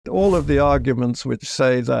all of the arguments which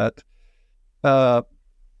say that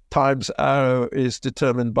time's arrow is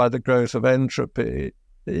determined by the growth of entropy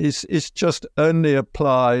is just only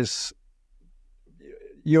applies.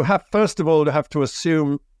 You have, first of all, to have to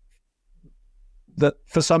assume that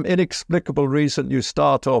for some inexplicable reason you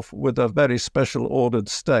start off with a very special ordered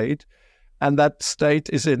state, and that state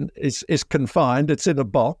is confined, it's in a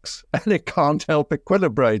box, and it can't help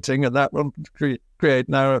equilibrating, and that will create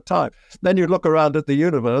narrow time. Then you look around at the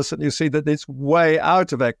universe and you see that it's way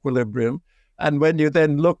out of equilibrium, and when you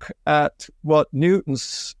then look at what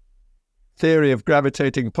Newton's theory of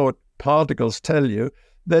gravitating particles tell you,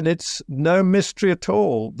 then it's no mystery at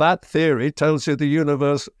all. That theory tells you the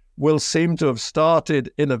universe will seem to have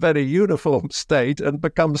started in a very uniform state and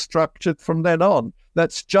become structured from then on.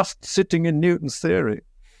 That's just sitting in Newton's theory.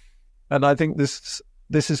 And I think this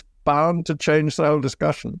is bound to change the whole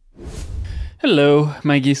discussion. Hello,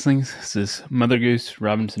 my geeslings. This is Mother Goose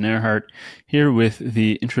Robinson Earhart here with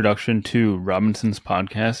the introduction to Robinson's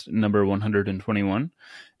podcast, number 121.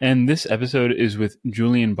 And this episode is with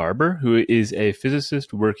Julian Barbour, who is a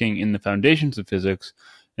physicist working in the foundations of physics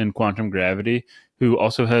and quantum gravity, who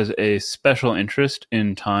also has a special interest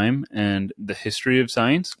in time and the history of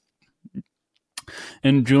science.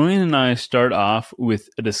 And Julian and I start off with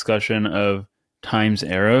a discussion of time's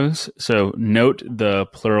arrows. So note the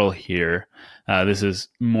plural here. This is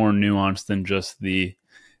more nuanced than just the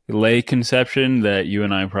lay conception that you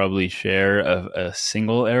and I probably share of a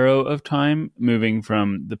single arrow of time moving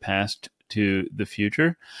from the past to the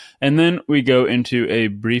future. And then we go into a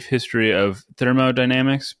brief history of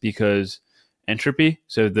thermodynamics, because entropy,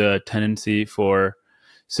 so the tendency for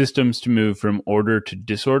systems to move from order to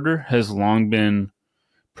disorder, has long been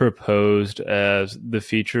proposed as the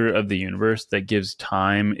feature of the universe that gives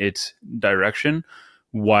time its direction,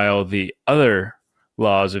 while the other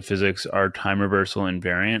laws of physics are time reversal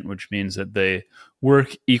invariant, which means that they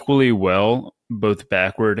work equally well both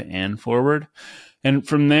backward and forward. And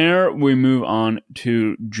from there, we move on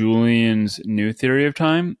to Julian's new theory of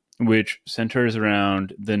time, which centers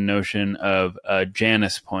around the notion of a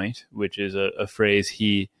Janus point, which is a phrase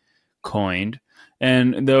he coined.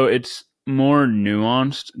 And though it's more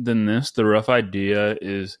nuanced than this, the rough idea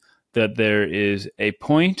is that there is a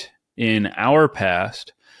point in our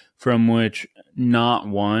past from which not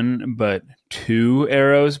one, but two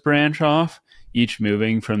arrows branch off, each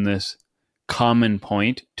moving from this common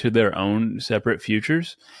point to their own separate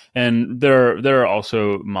futures. And there are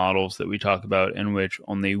also models that we talk about in which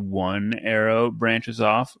only one arrow branches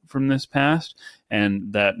off from this past,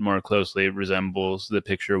 and that more closely resembles the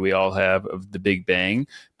picture we all have of the Big Bang.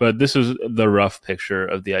 But this is the rough picture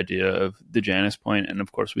of the idea of the Janus point, and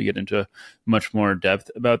of course we get into much more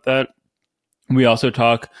depth about that. We also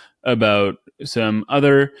talk about some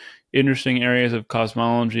other interesting areas of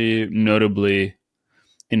cosmology, notably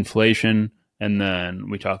inflation, and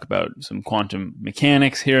then we talk about some quantum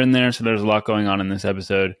mechanics here and there. So there's a lot going on in this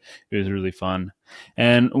episode. It was really fun.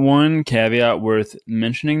 And one caveat worth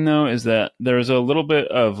mentioning, though, is that there's a little bit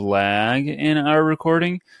of lag in our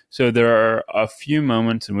recording. So there are a few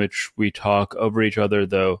moments in which we talk over each other,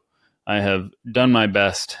 though I have done my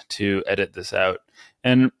best to edit this out.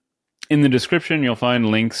 And in the description, you'll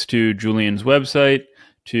find links to Julian's website,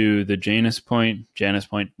 to the Janus point,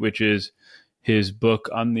 which is his book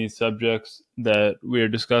on these subjects that we are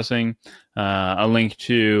discussing, a link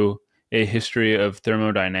to a history of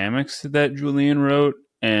thermodynamics that Julian wrote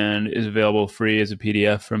and is available free as a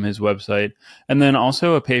PDF from his website, and then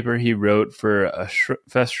also a paper he wrote for a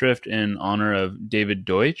Festschrift in honor of David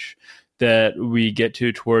Deutsch that we get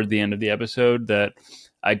to toward the end of the episode that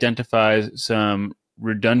identifies some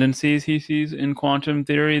redundancies he sees in quantum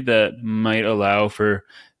theory that might allow for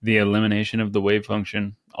the elimination of the wave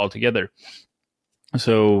function altogether.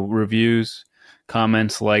 So reviews,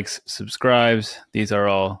 comments, likes, subscribes, these are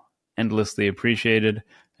all endlessly appreciated.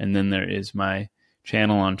 And then there is my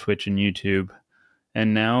channel on Twitch and YouTube.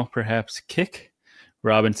 And now perhaps Kick,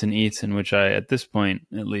 Robinson Eats, in which I, at this point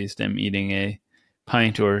at least, am eating a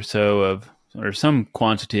pint or so of, or some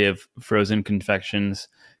quantity of frozen confections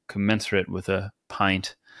commensurate with a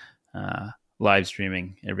pint, live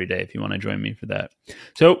streaming every day if you want to join me for that.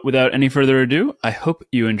 So without any further ado, I hope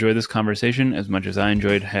you enjoy this conversation as much as I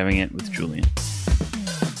enjoyed having it with Julian.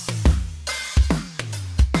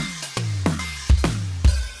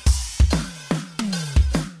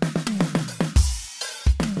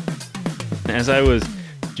 As I was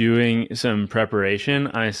doing some preparation,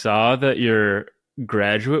 I saw that your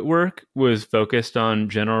graduate work was focused on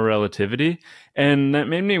general relativity, and that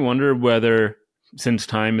made me wonder whether, since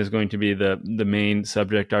time is going to be the main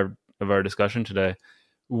subject of our discussion today,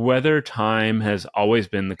 whether time has always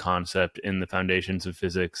been the concept in the foundations of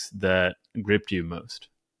physics that gripped you most.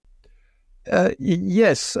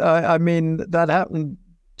 Yes, I mean, that happened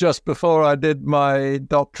just before I did my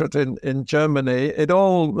doctorate in Germany. It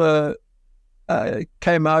all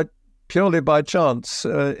came out purely by chance.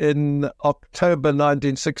 In October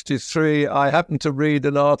 1963, I happened to read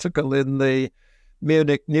an article in the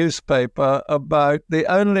Munich newspaper about the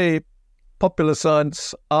only popular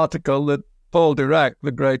science article that Paul Dirac,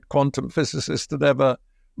 the great quantum physicist, had ever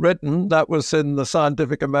written. That was in the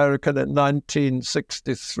Scientific American in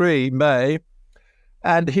 1963, May.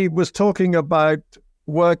 And he was talking about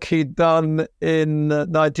work he'd done in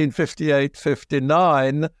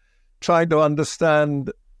 1958-59, trying to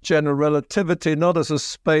understand general relativity, not as a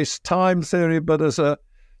space-time theory, but as a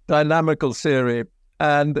dynamical theory.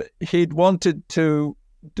 And he'd wanted to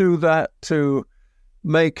do that to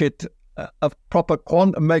make it a proper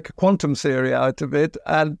make a quantum theory out of it.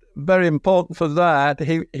 And very important for that,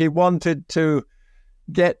 he wanted to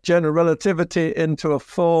get general relativity into a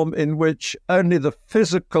form in which only the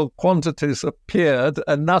physical quantities appeared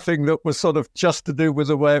and nothing that was sort of just to do with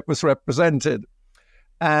the way it was represented.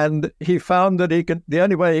 And he found that the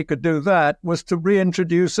only way he could do that was to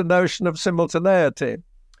reintroduce a notion of simultaneity.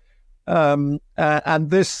 And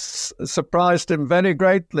this surprised him very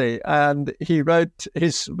greatly. And he wrote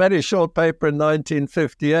his very short paper in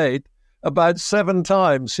 1958. About 7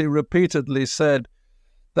 times he repeatedly said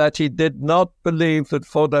that he did not believe that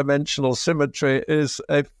four-dimensional symmetry is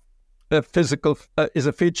a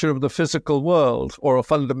feature of the physical world or a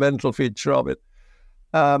fundamental feature of it.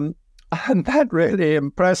 And that really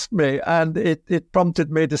impressed me, and it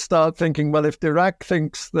prompted me to start thinking, well, if Dirac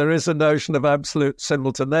thinks there is a notion of absolute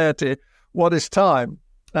simultaneity, what is time?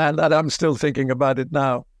 And I'm still thinking about it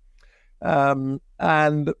now. And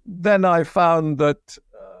then I found that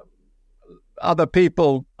other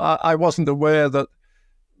people, I wasn't aware that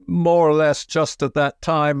more or less just at that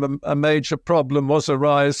time, a major problem was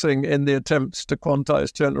arising in the attempts to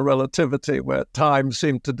quantize general relativity, where time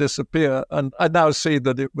seemed to disappear. And I now see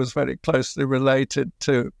that it was very closely related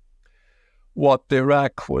to what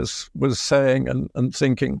Dirac was saying and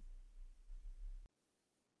thinking.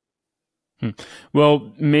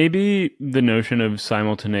 Well, maybe the notion of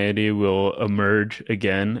simultaneity will emerge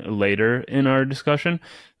again later in our discussion.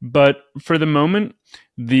 But for the moment,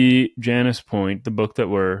 the Janus point, the book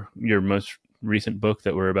your most recent book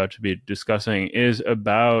that we're about to be discussing, is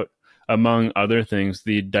about, among other things,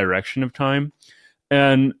 the direction of time.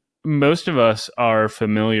 And most of us are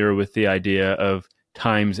familiar with the idea of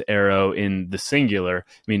time's arrow in the singular,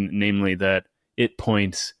 namely that it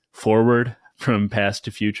points forward from past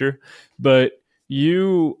to future. But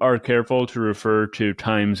you are careful to refer to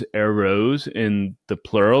time's arrows in the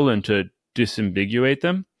plural and to disambiguate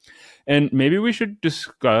them. And maybe we should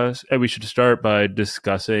start by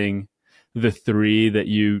discussing the 3 that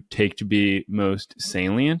you take to be most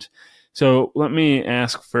salient. So let me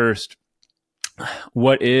ask first,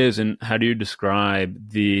 what is and how do you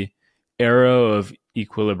describe the arrow of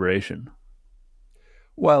equilibration?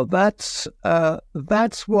 Well, that's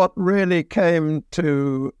what really came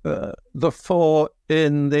to the fore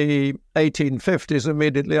in the 1850s,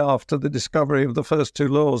 immediately after the discovery of the first 2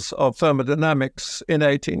 laws of thermodynamics in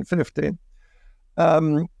 1850.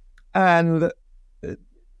 And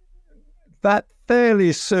that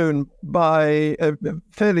fairly soon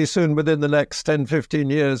within the next 10, 15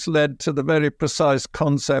 years led to the very precise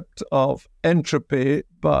concept of entropy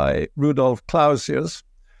by Rudolf Clausius.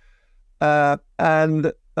 To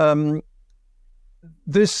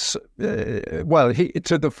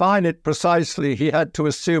define it precisely, he had to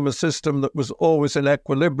assume a system that was always in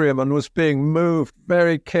equilibrium and was being moved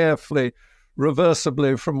very carefully,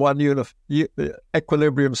 reversibly from one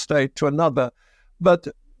equilibrium state to another. But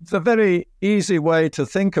the very easy way to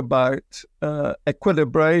think about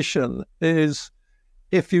equilibration is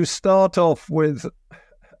if you start off with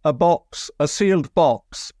a sealed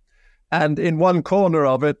box, and in one corner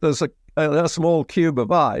of it there's a small cube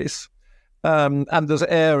of ice, and there's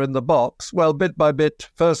air in the box. Well, bit by bit,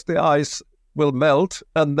 first the ice will melt,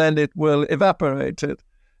 and then it will evaporate,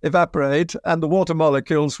 and the water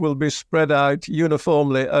molecules will be spread out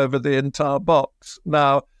uniformly over the entire box.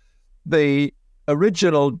 Now, the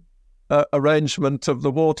original arrangement of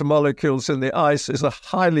the water molecules in the ice is a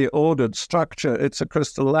highly ordered structure. It's a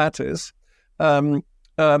crystal lattice. And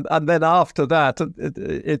then after that,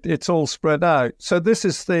 it's all spread out. So this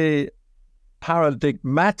is the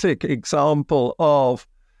paradigmatic example of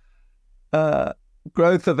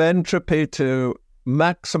growth of entropy to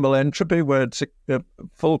maximal entropy, where it's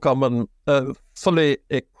fully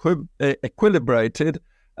equilibrated,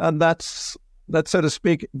 and that's that, so to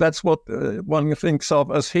speak, that's what one thinks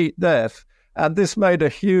of as heat death. And this made a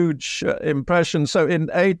huge impression. So in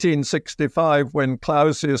 1865, when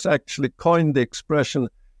Clausius actually coined the expression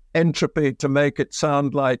entropy to make it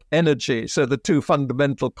sound like energy, so the two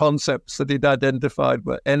fundamental concepts that he'd identified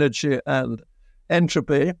were energy and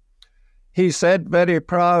entropy, he said very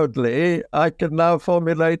proudly, I can now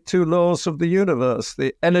formulate two laws of the universe.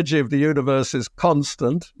 The energy of the universe is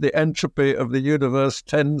constant. The entropy of the universe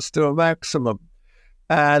tends to a maximum.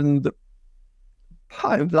 And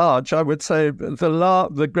by and large, I would say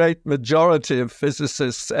the great majority of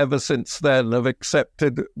physicists ever since then have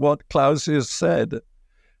accepted what Clausius said.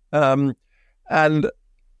 And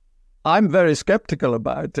I'm very skeptical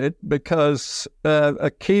about it because a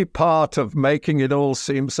key part of making it all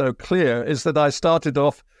seem so clear is that I started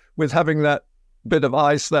off with having that bit of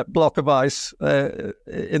ice, that block of ice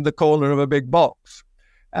in the corner of a big box.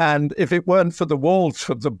 And if it weren't for the walls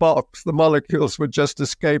of the box, the molecules would just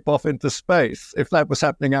escape off into space. If that was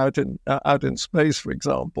happening out in space, for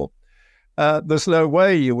example, there's no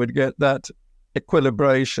way you would get that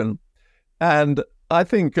equilibration. And I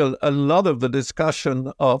think a lot of the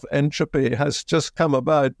discussion of entropy has just come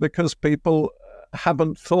about because people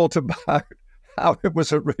haven't thought about how it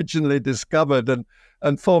was originally discovered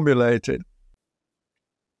and formulated.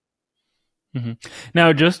 Mm-hmm.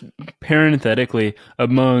 Now, just parenthetically,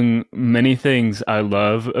 among many things I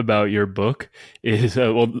love about your book is,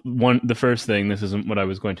 the first thing, this isn't what I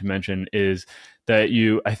was going to mention, is that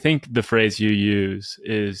I think the phrase you use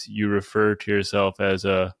is you refer to yourself as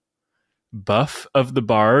a buff of the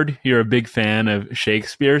bard. You're a big fan of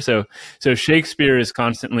Shakespeare. So Shakespeare is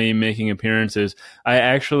constantly making appearances. I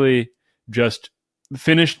actually just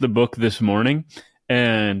finished the book this morning,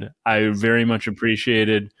 and I very much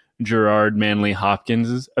appreciated Gerard Manley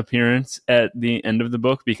Hopkins' appearance at the end of the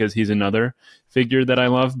book because he's another figure that I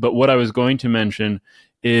love. But what I was going to mention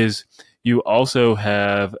is you also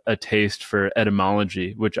have a taste for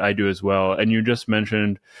etymology, which I do as well. And you just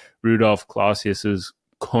mentioned Rudolf Clausius's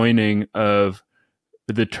coining of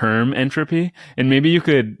the term entropy. And maybe you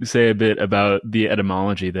could say a bit about the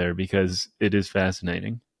etymology there because it is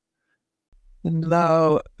fascinating.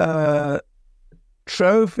 Now,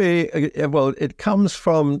 trophy, it comes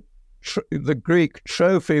from the Greek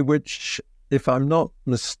trophy, which, if I'm not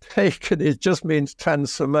mistaken, it just means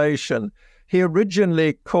transformation. He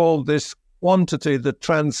originally called this quantity the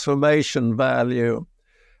transformation value.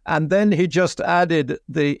 And then he just added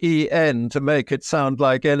the EN to make it sound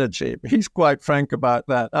like energy. He's quite frank about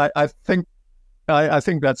that. I think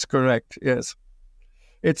that's correct, yes.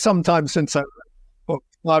 It's sometimes since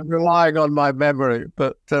I'm relying on my memory,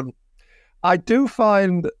 but I do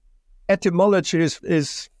find etymology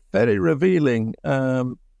is very revealing.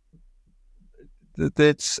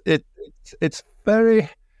 It's very,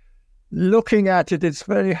 looking at it, it's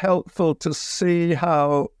very helpful to see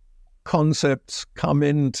how concepts come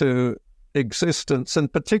into existence,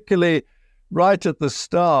 and particularly right at the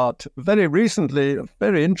start, very recently,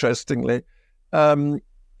 very interestingly, I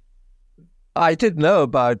did know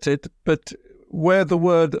about it, but where the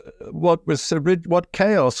word, what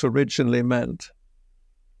chaos originally meant.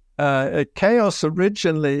 Chaos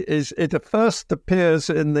originally it first appears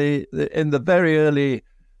in the very early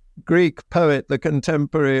Greek poet, the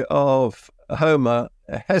contemporary of Homer,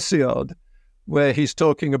 Hesiod, where he's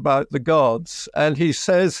talking about the gods. And he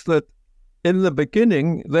says that in the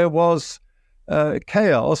beginning there was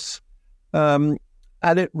chaos, and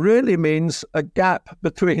it really means a gap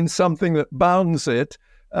between something that bounds it,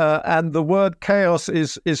 and the word chaos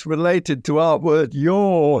is related to our word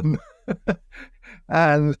yawn.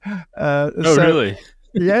 And really?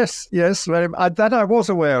 Yes, that I was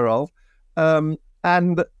aware of. So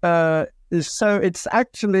it's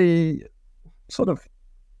actually sort of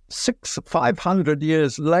 500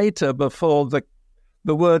 years later before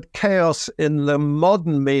the word chaos in the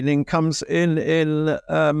modern meaning comes in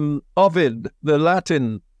Ovid, the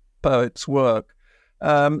Latin poet's work.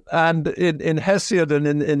 And in Hesiod and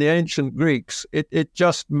in the ancient Greeks, it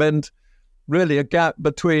just meant really a gap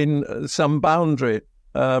between some boundary,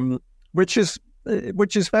 which is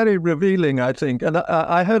very revealing, I think. And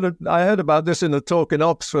I heard about this in a talk in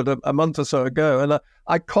Oxford a month or so ago, and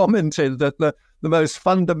I commented that the most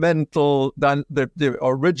fundamental, the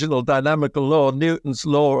original dynamical law, Newton's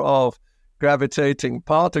law of gravitating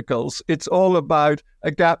particles, it's all about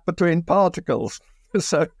a gap between particles.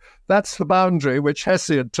 So that's the boundary which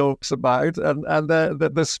Hesiod talks about, and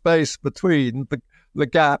the space between, the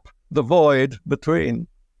gap, the void between.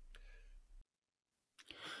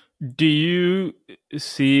 Do you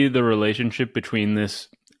see the relationship between this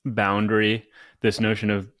boundary this notion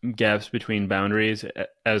of gaps between boundaries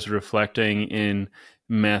as reflecting in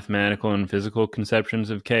mathematical and physical conceptions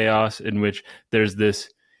of chaos, in which there's this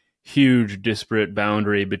huge disparate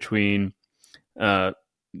boundary between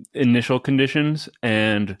initial conditions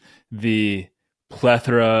and the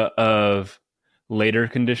plethora of later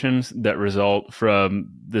conditions that result from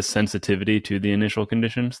the sensitivity to the initial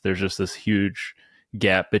conditions. There's just this huge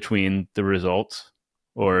gap between the results,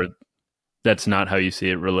 or that's not how you see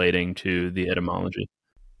it relating to the etymology?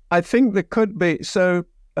 I think there could be. So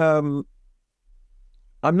I'm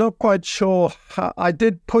not quite sure how, I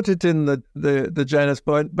did put it in the Janus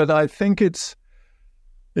point, but I think it's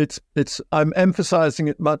I'm emphasizing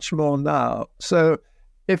it much more now. So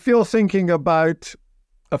if you're thinking about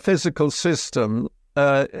a physical system,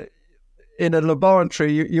 in a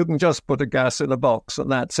laboratory, you can just put a gas in a box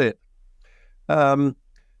and that's it.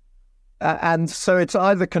 And so it's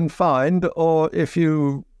either confined, or if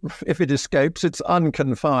it escapes, it's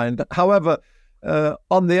unconfined. However,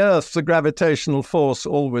 on the Earth, the gravitational force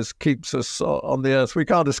always keeps us on the Earth. We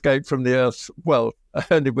can't escape from the Earth, well,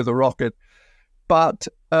 only with a rocket. But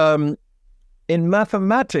in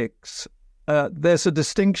mathematics, there's a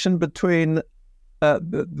distinction between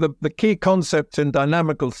the key concept in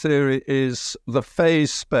dynamical theory is the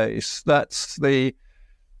phase space.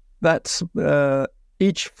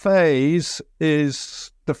 Each phase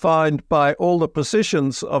is defined by all the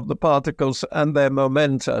positions of the particles and their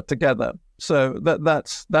momenta together. So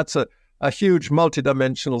that's a huge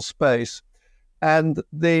multidimensional space. And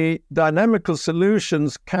the dynamical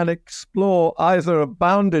solutions can explore either a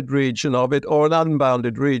bounded region of it or an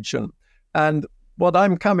unbounded region. And what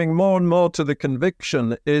I'm coming more and more to the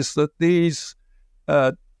conviction is that these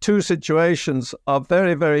two situations are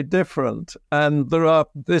very, very different. And there are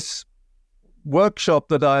this workshop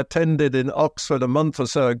that I attended in Oxford a month or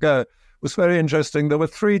so ago was very interesting. There were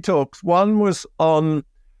 3 talks. One was on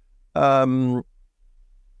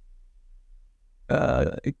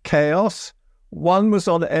chaos, one was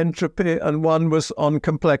on entropy, and one was on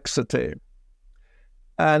complexity.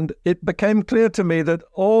 And it became clear to me that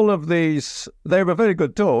all of these, they were very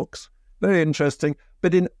good talks, very interesting,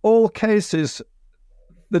 but in all cases,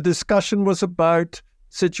 the discussion was about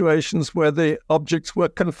situations where the objects were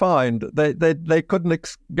confined. They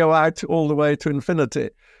couldn't go out all the way to infinity.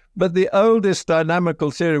 But the oldest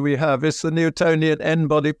dynamical theory we have is the Newtonian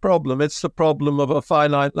n-body problem. It's the problem of a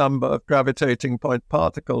finite number of gravitating point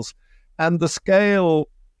particles. And the scale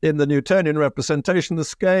in the Newtonian representation, the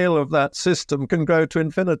scale of that system can grow to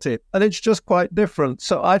infinity. And it's just quite different.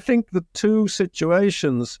 So I think the two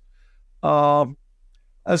situations are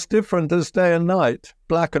as different as day and night,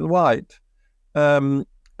 black and white. And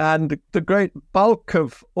the great bulk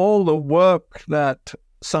of all the work that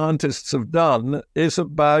scientists have done is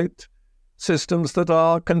about systems that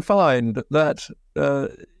are confined, that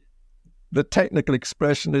the technical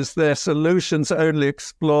expression is their solutions only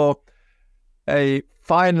explore a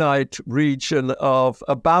finite region of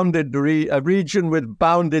a region with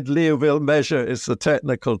bounded Liouville measure is the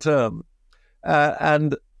technical term.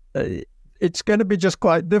 And it's going to be just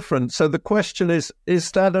quite different. So the question is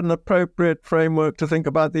that an appropriate framework to think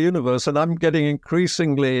about the universe? And I'm getting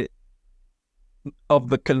increasingly of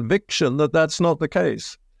the conviction that that's not the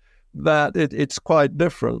case, that it's quite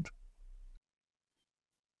different.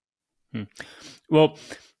 Well,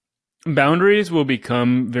 boundaries will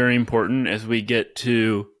become very important as we get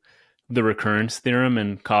to the recurrence theorem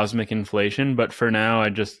and cosmic inflation. But for now, I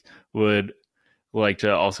just would like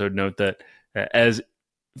to also note that as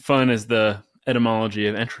fun as the etymology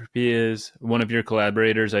of entropy is, one of your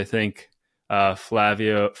collaborators, I think,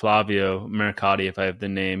 Flavio Mercati, if I have the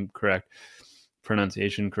name correct,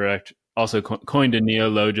 pronunciation correct, also coined a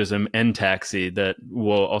neologism, entaxy, that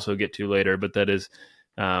we'll also get to later, but that is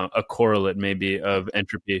a correlate maybe of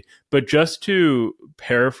entropy. But just to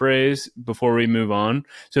paraphrase before we move on,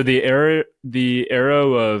 so the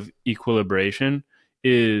arrow of equilibration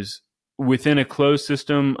is within a closed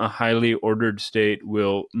system, a highly ordered state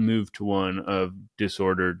will move to one of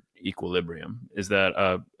disordered equilibrium. Is that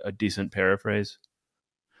a decent paraphrase?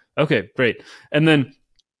 Okay, great. And then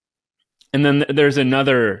there's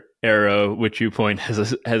another arrow which you point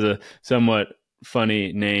has a somewhat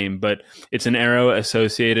funny name, but it's an arrow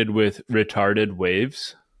associated with retarded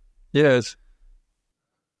waves. Yes.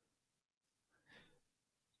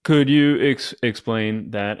 Could you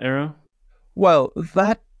explain that arrow? Well,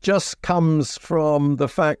 that just comes from the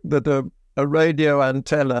fact that a radio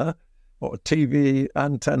antenna or TV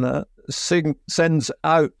antenna sends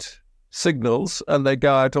out signals, and they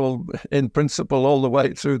go out in principle all the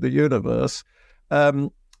way through the universe.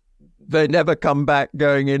 They never come back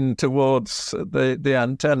going in towards the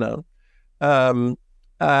antenna. and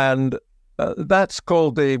that's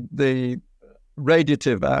called the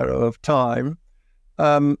radiative arrow of time.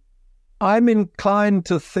 I'm inclined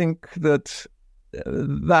to think that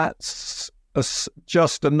that's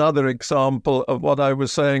just another example of what I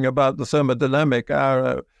was saying about the thermodynamic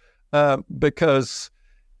arrow, because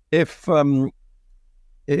if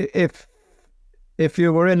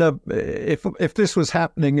you were in if this was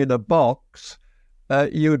happening in a box,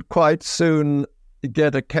 you'd quite soon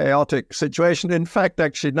get a chaotic situation. In fact,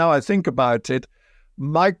 actually, now I think about it,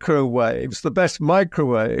 microwaves, the best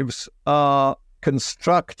microwaves are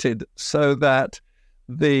constructed so that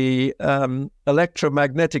the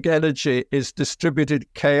electromagnetic energy is distributed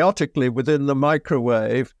chaotically within the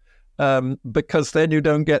microwave, because then you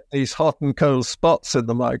don't get these hot and cold spots in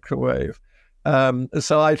the microwave.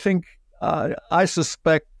 So I think, I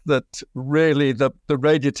suspect that really the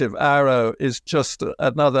radiative arrow is just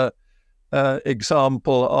another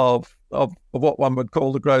example of what one would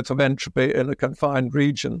call the growth of entropy in a confined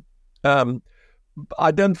region.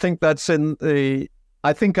 I don't think that's in the...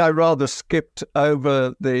 I think I rather skipped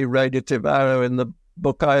over the radiative arrow in the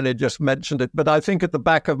book. I only just mentioned it, but I think at the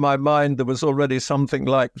back of my mind there was already something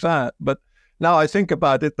like that. But now I think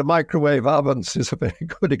about it, the microwave ovens is a very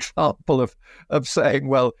good example of saying,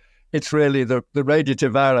 well, it's really the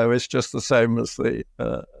radiative arrow is just the same as the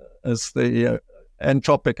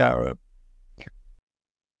entropic arrow.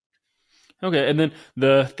 Okay, and then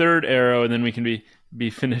the third arrow, and then we can be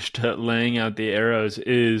finished laying out the arrows,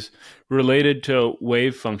 is related to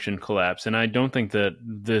wave function collapse. And I don't think that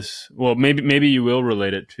this, well, maybe you will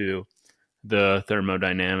relate it to the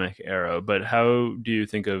thermodynamic arrow, but how do you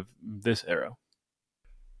think of this arrow?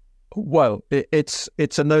 Well, it's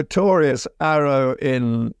a notorious arrow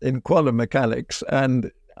in quantum mechanics,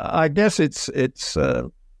 and I guess it's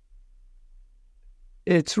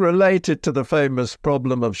related to the famous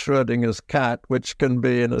problem of Schrödinger's cat, which can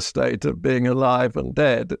be in a state of being alive and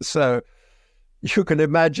dead. So you can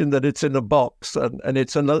imagine that it's in a box, and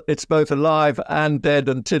it's both alive and dead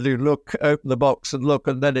until you open the box and look,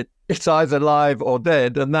 and then it's either alive or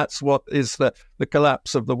dead, and that's what is the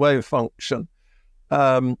collapse of the wave function.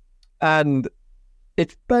 And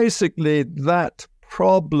it's basically that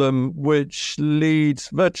problem which leads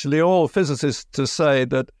virtually all physicists to say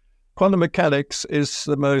that quantum mechanics is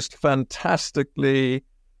the most fantastically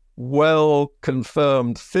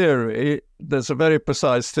well-confirmed theory. There's a very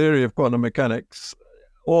precise theory of quantum mechanics.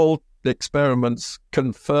 All the experiments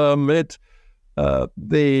confirm it.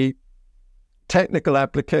 The technical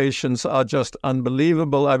applications are just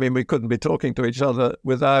unbelievable. I mean, we couldn't be talking to each other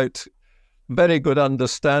without very good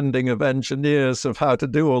understanding of engineers of how to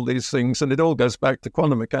do all these things, and it all goes back to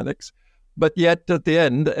quantum mechanics. But yet, at the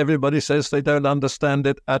end, everybody says they don't understand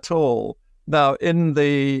it at all. Now, in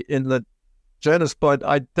the Janus point,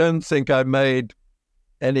 I don't think I made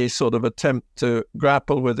any sort of attempt to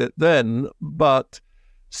grapple with it then. But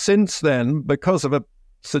since then, because of a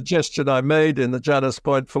suggestion I made in the Janus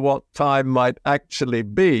point for what time might actually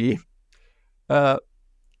be,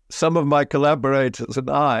 some of my collaborators and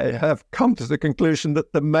I have come to the conclusion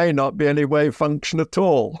that there may not be any wave function at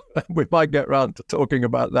all. We might get around to talking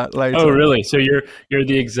about that later. Oh, really? So you're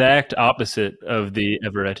the exact opposite of the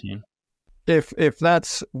Everettian. If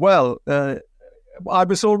that's, well, I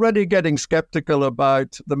was already getting skeptical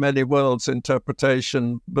about the many worlds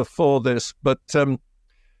interpretation before this, but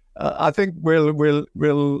I think we'll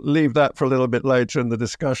leave that for a little bit later in the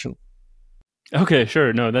discussion. Okay,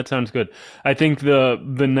 sure. No, that sounds good. I think the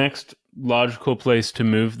next logical place to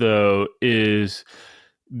move, though, is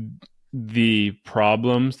the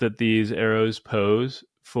problems that these arrows pose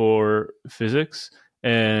for physics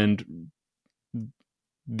and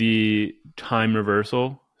the time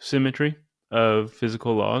reversal symmetry of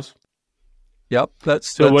physical laws. Yep,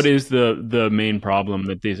 so. What is the main problem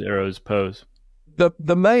that these arrows pose?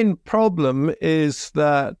 The main problem is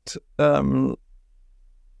that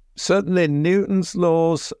certainly Newton's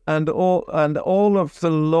laws and all of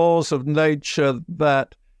the laws of nature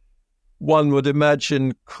that one would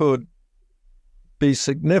imagine could be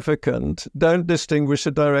significant don't distinguish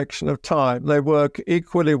the direction of time. They work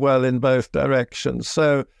equally well in both directions.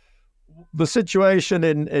 So the situation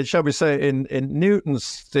in shall we say, in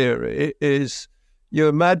Newton's theory is you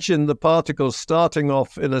imagine the particles starting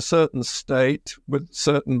off in a certain state with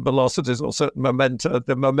certain velocities or certain momenta.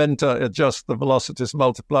 The momenta are just the velocities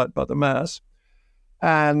multiplied by the mass.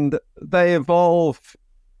 And they evolve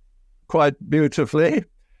quite beautifully.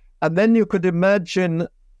 And then you could imagine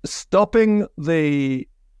stopping the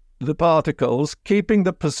particles, keeping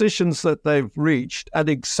the positions that they've reached, and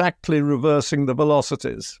exactly reversing the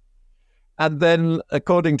velocities. And then,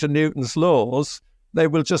 according to Newton's laws, they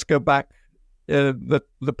will just go back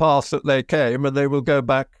the path that they came, and they will go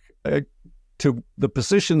back to the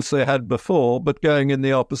positions they had before, but going in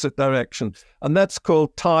the opposite direction. And that's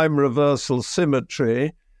called time reversal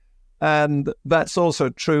symmetry. And that's also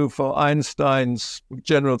true for Einstein's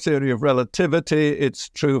general theory of relativity. It's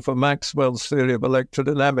true for Maxwell's theory of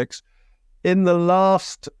electrodynamics. In the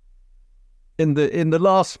last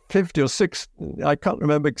 50 or 60, I can't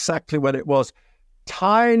remember exactly when it was,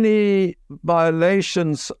 tiny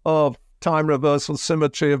violations of time reversal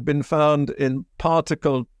symmetry have been found in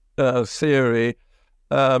particle theory.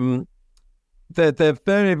 They're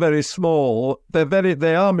very, very small.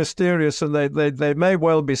 They are mysterious, and they may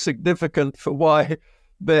well be significant for why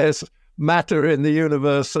there's matter in the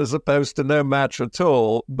universe as opposed to no matter at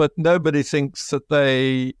all. But nobody thinks that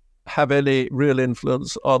they have any real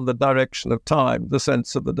influence on the direction of time, the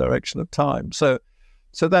sense of the direction of time. So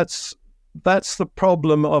that's the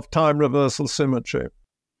problem of time reversal symmetry.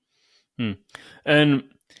 And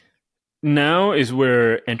now is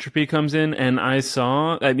where entropy comes in. And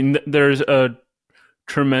there's a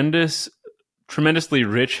tremendously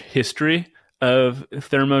rich history of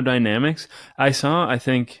thermodynamics. I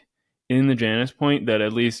think in the Janus point that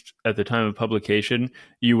at least at the time of publication,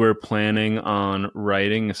 you were planning on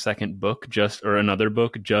writing a second book or another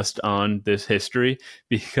book just on this history,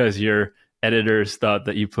 because your editors thought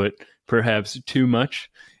that you put perhaps too much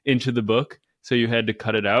into the book. So you had to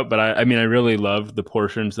cut it out. But I really loved the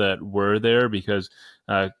portions that were there, because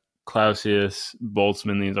Clausius,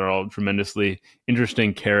 Boltzmann, these are all tremendously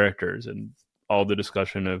interesting characters, and all the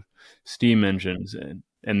discussion of steam engines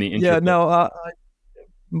and the internet. Yeah, no,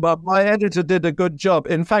 but my editor did a good job.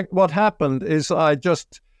 In fact, what happened is I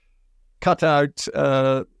just cut out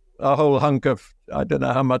a whole hunk of, I don't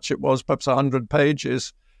know how much it was, perhaps 100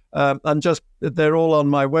 pages, and just they're all on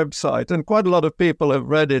my website. And quite a lot of people have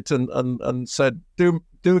read it and said, do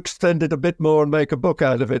extend it a bit more and make a book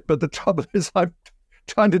out of it. But the trouble is I'm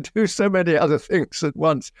trying to do so many other things at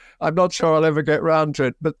once. I'm not sure I'll ever get round to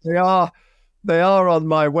it, but they are on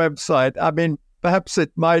my website. I mean, perhaps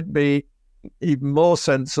it might be even more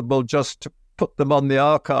sensible just to put them on the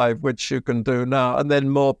archive, which you can do now, and then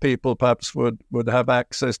more people perhaps would have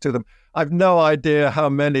access to them. I've no idea how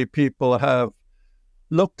many people have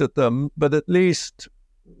looked at them, but at least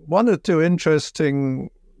one or two interesting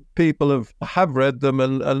people have read them,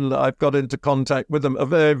 and I've got into contact with them. A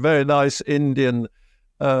very, very nice Indian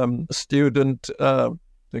student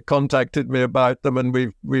contacted me about them, and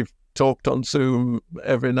we've talked on Zoom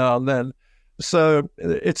every now and then. So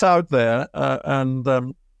it's out there, but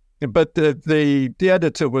the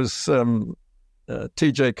editor was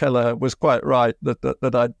T.J. Keller was quite right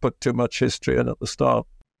that I'd put too much history in at the start.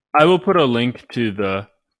 I will put a link to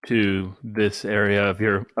this area of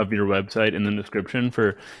your website in the description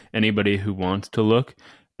for anybody who wants to look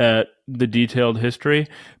at the detailed history.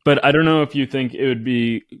 But I don't know if you think it would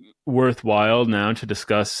be worthwhile now to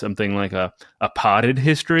discuss something like a potted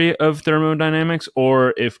history of thermodynamics,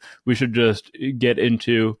 or if we should just get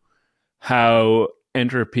into how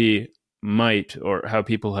entropy might, or how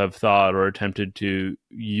people have thought or attempted to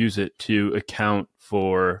use it to account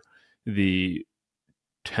for the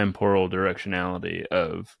temporal directionality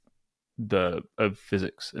of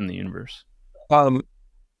physics in the universe. The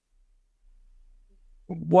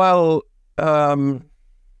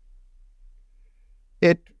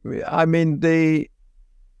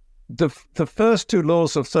first two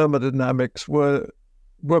laws of thermodynamics were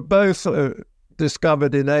both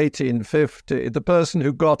discovered in 1850. The person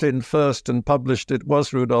who got in first and published it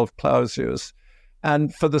was Rudolf Clausius.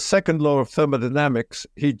 And for the second law of thermodynamics,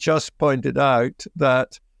 he just pointed out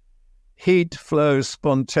that heat flows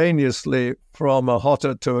spontaneously from a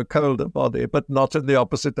hotter to a colder body, but not in the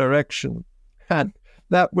opposite direction. And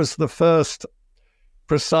that was the first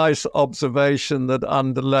precise observation that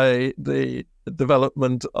underlay the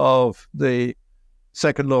development of the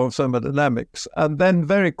second law of thermodynamics. And then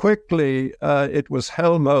very quickly, it was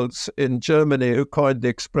Helmholtz in Germany who coined the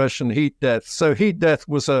expression heat death. So heat death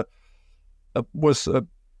was a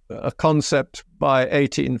concept by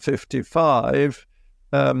 1855.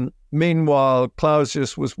 Meanwhile,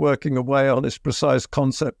 Clausius was working away on his precise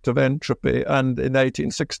concept of entropy, and in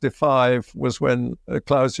 1865 was when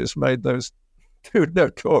Clausius made those two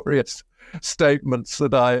notorious statements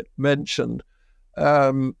that I mentioned.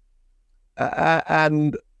 A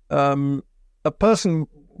person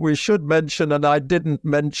we should mention, and I didn't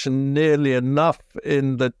mention nearly enough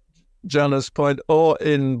in the Janus point or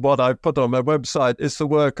in what I put on my website, is the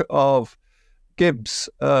work of Gibbs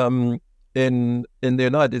in the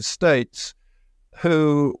United States,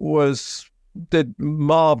 who did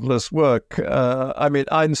marvelous work.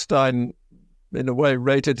 Einstein in a way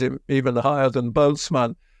rated him even higher than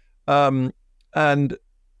Boltzmann. And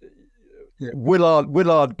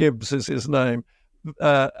Willard Gibbs is his name.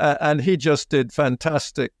 And he just did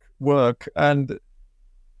fantastic work. And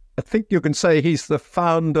I think you can say he's the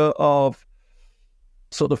founder of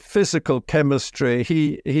sort of physical chemistry.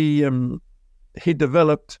 He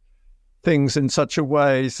developed things in such a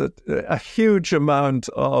way that a huge amount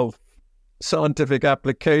of scientific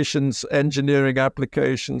applications, engineering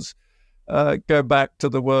applications, go back to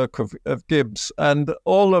the work of Gibbs. And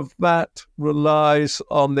all of that relies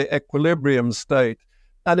on the equilibrium state.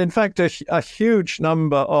 And in fact, a huge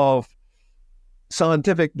number of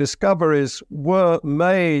scientific discoveries were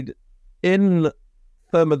made in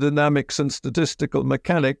thermodynamics and statistical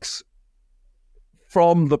mechanics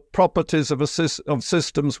from the properties of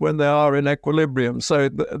systems when they are in equilibrium. So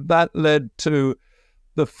that led to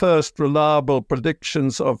the first reliable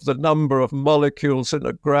predictions of the number of molecules in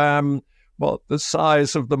a gram, what the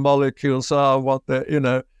size of the molecules are, what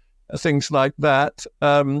the, things like that.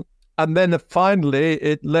 And then finally,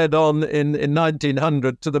 it led on in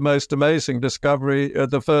 1900 to the most amazing discovery,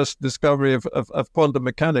 the first discovery of quantum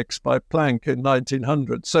mechanics by Planck in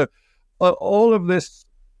 1900. So all of this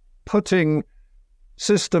putting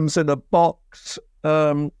systems in a box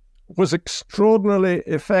was extraordinarily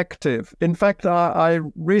effective. In fact, I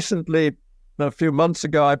recently, a few months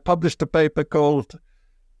ago, I published a paper called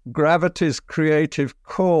Gravity's Creative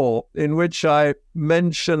Core, in which I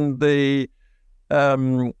mentioned the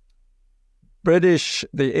British,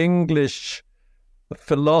 the English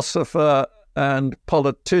philosopher and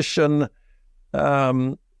politician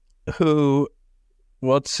who,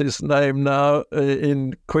 what's his name now,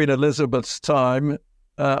 in Queen Elizabeth's time.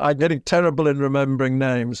 I'm getting terrible in remembering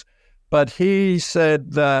names, but he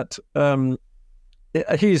said that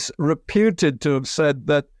he's reputed to have said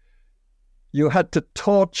that you had to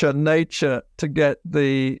torture nature to get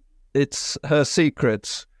her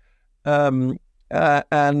secrets.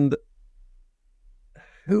 And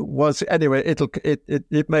who was it? Anyway,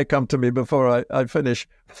 it may come to me before I finish.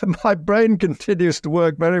 My brain continues to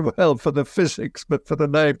work very well for the physics, but for the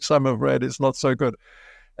names some have read, it's not so good.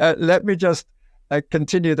 Let me just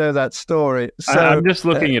continue though that story. So I'm just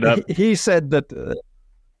looking it up. He said that.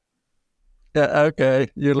 Okay,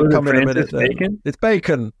 you'll come in a minute. Bacon? It's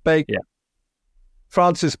Bacon. Yeah.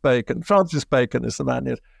 Francis Bacon. Francis Bacon is the man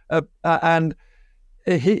here, and.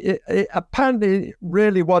 He apparently,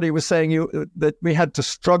 really, what he was saying, that we had to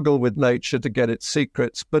struggle with nature to get its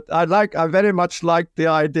secrets. But I very much like the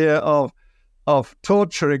idea of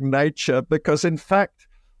torturing nature, because in fact,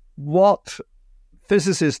 what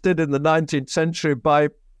physicists did in the 19th century by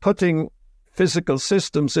putting physical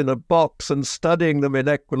systems in a box and studying them in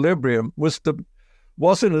equilibrium was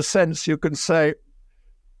in a sense, you can say,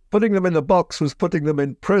 putting them in the box was putting them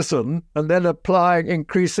in prison, and then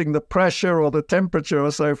increasing the pressure or the temperature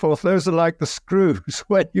or so forth. Those are like the screws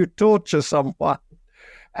when you torture someone.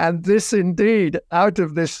 And this indeed, out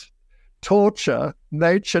of this torture,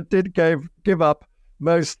 nature did give up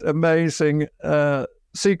most amazing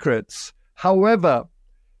secrets. However,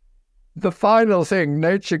 the final thing,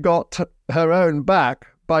 nature got her own back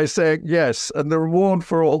by saying yes, and the reward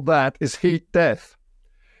for all that is heat death.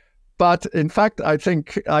 But in fact, I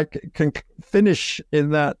think I can finish in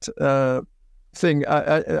that thing.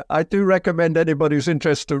 I do recommend anybody who's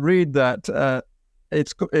interested to read that.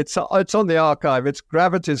 It's on the archive. It's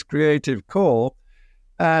Gravity's Creative Core,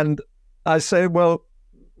 and I say, well,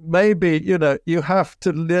 maybe you have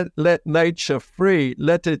to let nature free,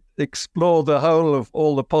 let it explore the whole of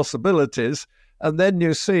all the possibilities, and then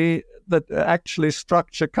you see that actually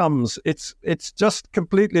structure comes. It's just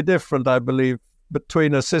completely different, I believe,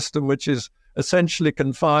 between a system which is essentially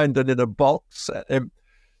confined and in a box,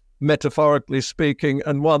 metaphorically speaking,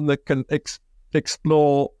 and one that can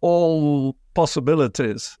explore all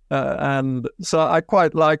possibilities. And so I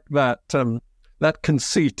quite like that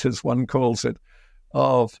conceit, as one calls it,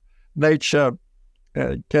 of nature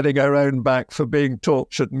getting her own back for being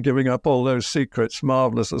tortured and giving up all those secrets,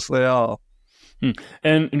 marvelous as they are.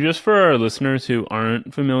 And just for our listeners who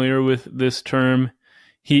aren't familiar with this term,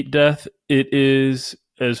 heat death, it is,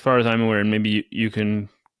 as far as I'm aware, and maybe you can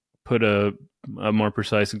put a more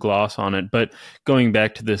precise gloss on it, but going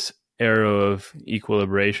back to this era of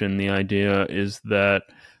equilibration, the idea is that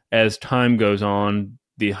as time goes on,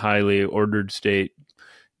 the highly ordered state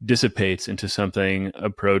dissipates into something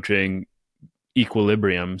approaching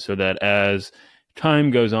equilibrium, so that as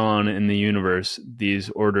time goes on in the universe, these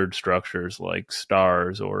ordered structures like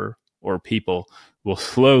stars or people will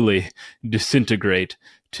slowly disintegrate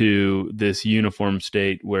to this uniform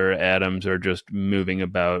state where atoms are just moving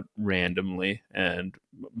about randomly and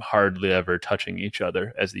hardly ever touching each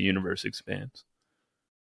other as the universe expands.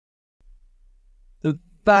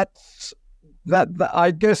 I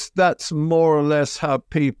guess that's more or less how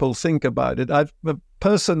people think about it.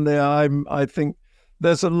 Personally, I think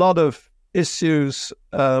there's a lot of issues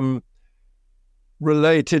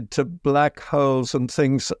related to black holes and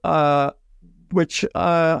things, which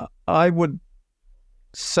I would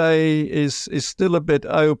say is still a bit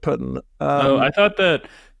open. I thought that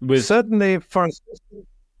with certainly for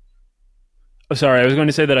sorry, I was going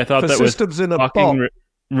to say that I thought that systems with in a box.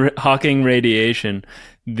 Hawking radiation,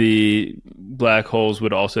 the black holes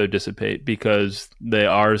would also dissipate because they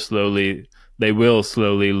will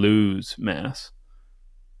slowly lose mass.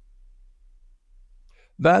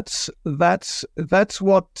 That's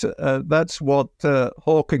what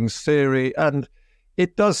Hawking's theory, and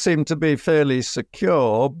it does seem to be fairly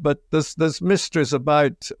secure. But there's mysteries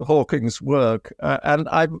about Hawking's work, and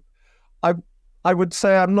I would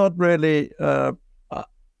say I'm not really.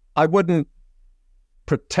 I wouldn't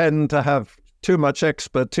pretend to have too much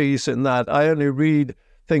expertise in that. I only read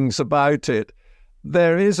things about it.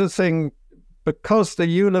 There is a thing, because the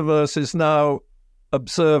universe is now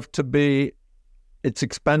observed to be its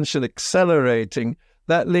expansion accelerating,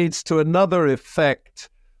 that leads to another effect,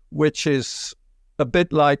 which is a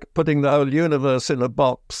bit like putting the whole universe in a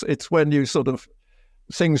box. It's when you sort of,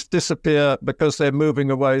 things disappear because they're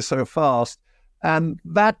moving away so fast. And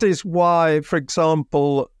that is why, for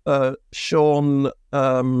example, Sean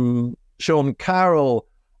Carroll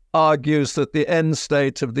argues that the end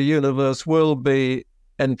state of the universe will be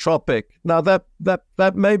entropic. Now,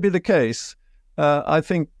 that may be the case. I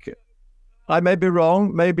think I may be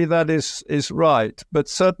wrong. Maybe that is right. But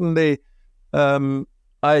certainly, I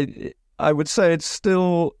would say it's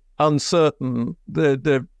still uncertain.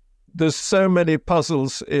 There's so many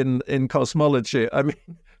puzzles in cosmology. I mean,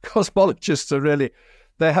 cosmologists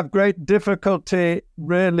they have great difficulty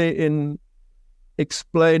really in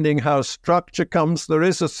explaining how structure comes. There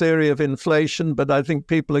is a theory of inflation, but I think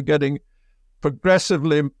people are getting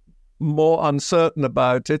progressively more uncertain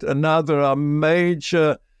about it. And now there are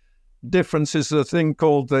major differences, a thing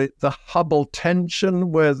called the Hubble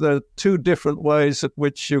tension, where there are two different ways at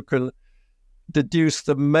which you can deduce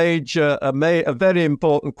a very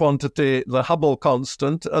important quantity, the Hubble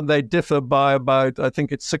constant, and they differ by about, I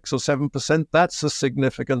think it's 6 or 7%. That's a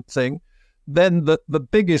significant thing. Then the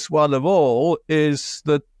biggest one of all is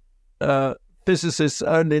that physicists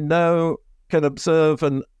only can observe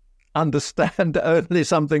and understand only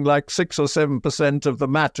something like 6 or 7% of the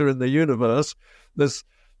matter in the universe. There's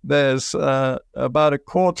about a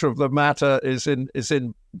quarter of the matter is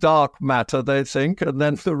in dark matter, they think, and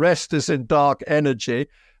then the rest is in dark energy,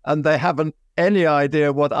 and they haven't any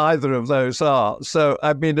idea what either of those are. So,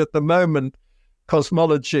 I mean, at the moment,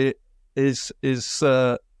 cosmology is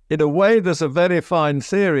in a way, there's a very fine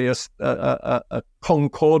theory, a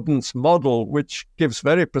concordance model, which gives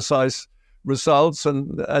very precise results,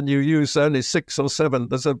 and you use only 6 or 7.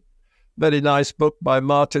 There's a very nice book by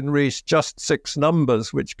Martin Rees, Just 6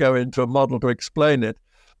 Numbers, which go into a model to explain it.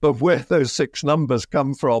 But where those 6 numbers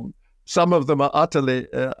come from, some of them are utterly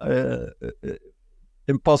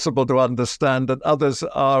impossible to understand, and others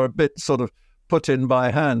are a bit sort of put in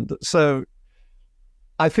by hand. So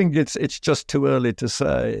I think it's just too early to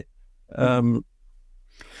say.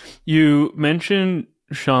 You mentioned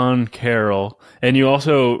Sean Carroll, and you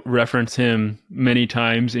also reference him many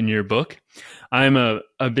times in your book. I'm a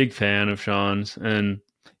big fan of Sean's, and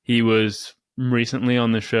he was recently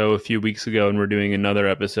on the show a few weeks ago, and we're doing another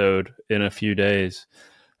episode in a few days.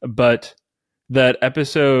 But that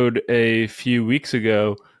episode a few weeks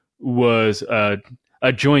ago was a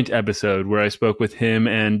joint episode where I spoke with him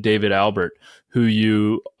and David Albert, who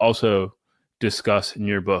you also discuss in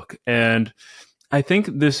your book. And I think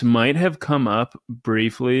this might have come up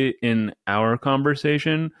briefly in our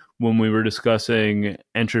conversation when we were discussing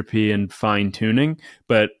entropy and fine-tuning,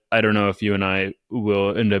 but I don't know if you and I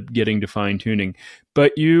will end up getting to fine-tuning.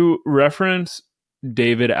 But you reference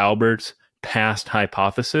David Albert's past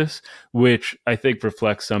hypothesis, which I think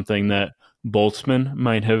reflects something that Boltzmann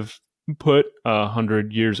might have put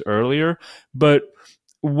 100 years earlier. But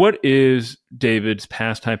what is David's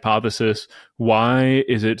past hypothesis? Why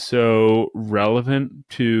is it so relevant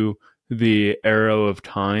to the arrow of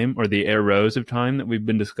time, or the arrows of time that we've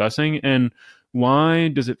been discussing? And why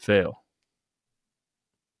does it fail?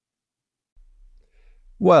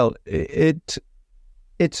 Well,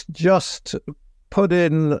 it's just put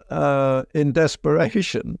in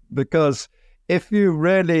desperation, because if you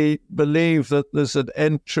really believe that there's an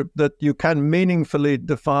entropy, that you can meaningfully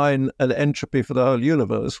define an entropy for the whole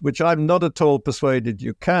universe, which I'm not at all persuaded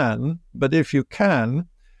you can, but if you can,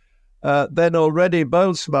 then already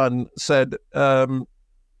Boltzmann said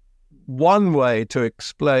one way to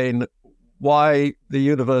explain why the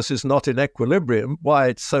universe is not in equilibrium, why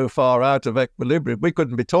it's so far out of equilibrium. We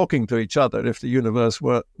couldn't be talking to each other if the universe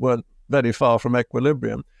weren't very far from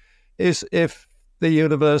equilibrium, is if the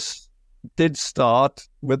universe did start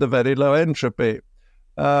with a very low entropy.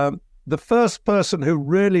 The first person who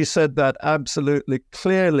really said that absolutely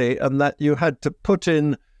clearly, and that you had to put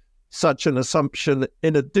in such an assumption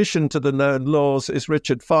in addition to the known laws, is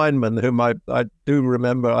Richard Feynman, whom I do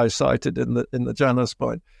remember I cited in the Janus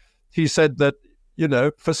point. He said that,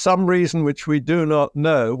 for some reason which we do not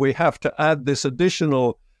know, we have to add this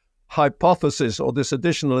additional hypothesis or this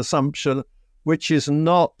additional assumption, which is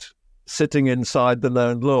not sitting inside the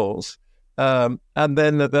known laws. And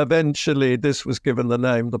then eventually this was given the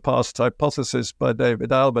name the past hypothesis by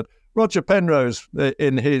David Albert. Roger Penrose,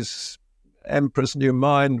 in his Emperor's New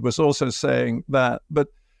Mind, was also saying that. But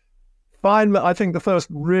Feynman, I think the first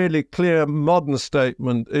really clear modern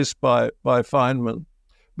statement is by Feynman.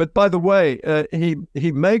 But by the way,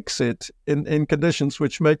 he makes it in conditions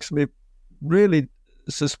which makes me really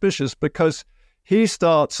suspicious, because he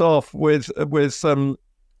starts off with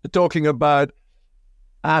talking about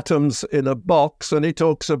atoms in a box, and he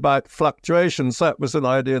talks about fluctuations. That was an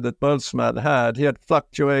idea that Boltzmann had. He had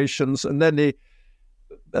fluctuations, and then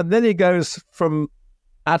he goes from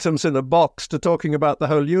atoms in a box to talking about the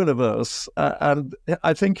whole universe. And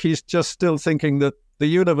I think he's just still thinking that the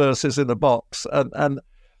universe is in a box. And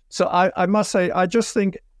so I must say, I just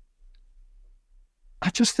think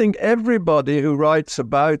everybody who writes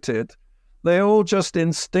about it, they all just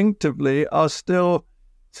instinctively are still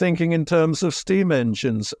thinking in terms of steam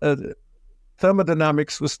engines.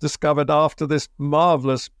 Thermodynamics was discovered after this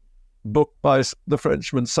marvelous book by the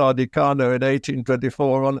Frenchman Sadi Carnot in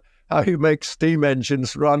 1824 on how you make steam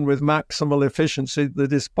engines run with maximal efficiency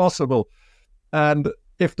that is possible. And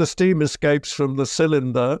if the steam escapes from the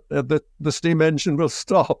cylinder, the steam engine will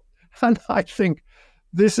stop. And I think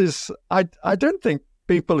this is, I don't think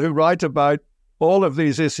people who write about all of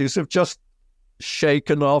these issues have just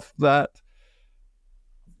shaken off that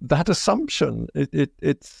assumption.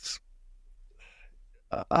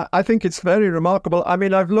 I think it's very remarkable. I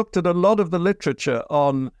mean, I've looked at a lot of the literature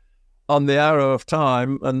on the arrow of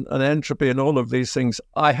time and entropy and all of these things.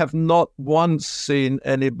 I have not once seen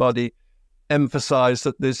anybody emphasize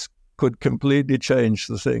that this could completely change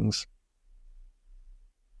the things.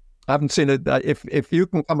 I haven't seen it. If you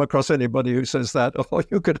can come across anybody who says that, or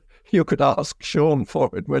you could ask Sean for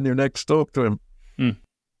it when you next talk to him.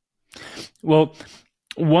 Well,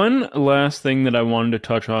 one last thing that I wanted to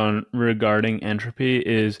touch on regarding entropy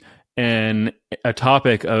is a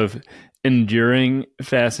topic of enduring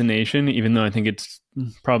fascination, even though I think it's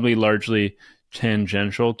probably largely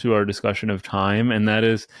tangential to our discussion of time, and that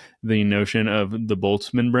is the notion of the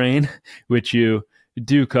Boltzmann brain, which you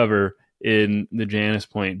do cover in the Janus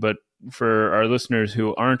point. But for our listeners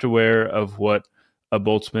who aren't aware of what a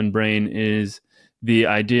Boltzmann brain is, the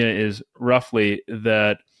idea is roughly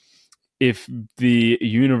that if the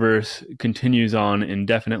universe continues on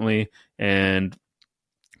indefinitely and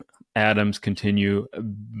atoms continue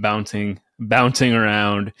bouncing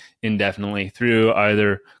around indefinitely through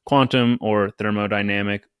either quantum or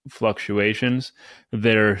thermodynamic fluctuations,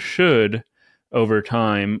 there should, over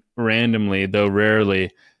time, randomly, though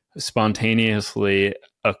rarely, spontaneously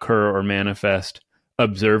occur or manifest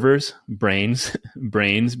observers, brains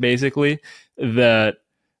basically, that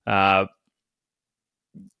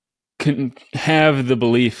can have the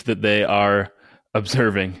belief that they are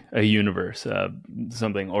observing a universe,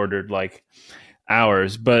 something ordered like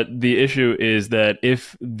ours. But the issue is that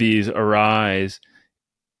if these arise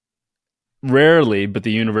rarely, but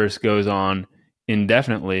the universe goes on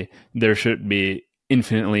indefinitely, there should be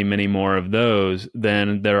infinitely many more of those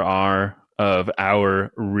than there are of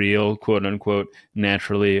our real, quote unquote,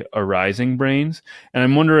 naturally arising brains. And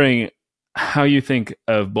I'm wondering how you think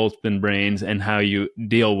of Boltzmann brains and how you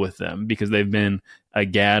deal with them, because they've been a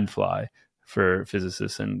gadfly for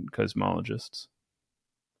physicists and cosmologists.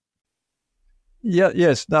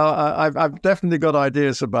 Yes. Now, I've definitely got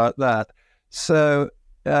ideas about that. So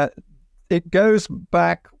it goes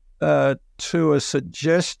back to a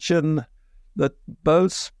suggestion that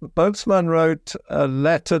Boltzmann wrote a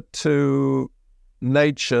letter to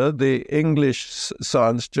Nature, the English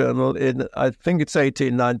science journal, in, I think it's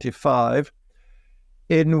 1895,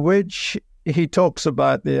 in which he talks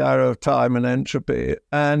about the arrow of time and entropy,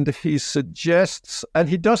 and he suggests, and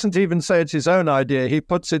he doesn't even say it's his own idea, he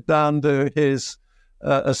puts it down to his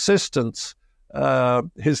assistants,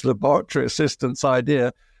 his laboratory assistants'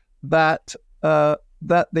 idea, that the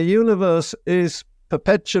universe is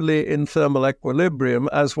perpetually in thermal equilibrium,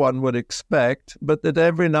 as one would expect, but that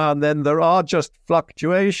every now and then there are just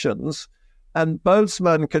fluctuations, and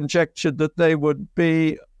Boltzmann conjectured that they would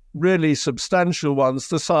be really substantial ones,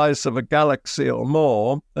 the size of a galaxy or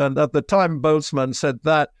more. And at the time Boltzmann said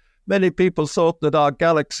that, many people thought that our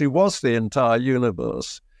galaxy was the entire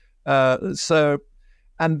universe. And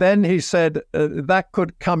then he said that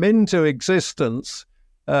could come into existence,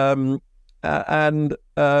 and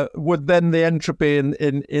would then the entropy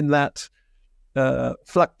in that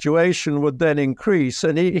fluctuation would then increase.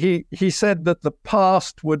 And he said that the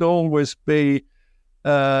past would always be,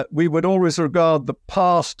 we would always regard the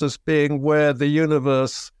past as being where the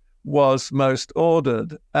universe was most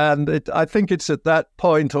ordered. And I think it's at that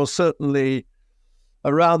point, or certainly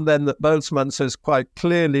around then, that Boltzmann says quite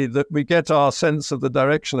clearly that we get our sense of the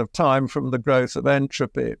direction of time from the growth of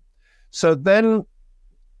entropy. So then,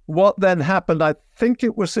 what then happened, I think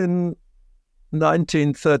it was in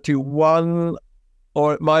 1931,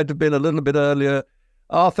 or it might have been a little bit earlier,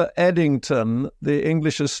 Arthur Eddington, the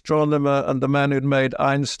English astronomer and the man who'd made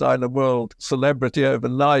Einstein a world celebrity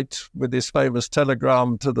overnight with his famous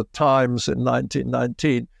telegram to the Times in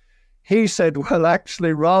 1919, he said, well,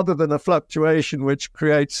 actually, rather than a fluctuation which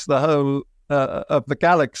creates the whole of the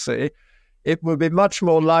galaxy, it would be much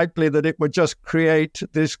more likely that it would just create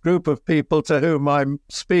this group of people to whom I'm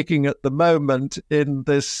speaking at the moment in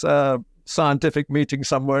this scientific meeting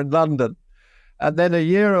somewhere in London. And then a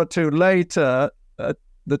year or two later,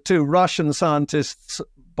 the two Russian scientists,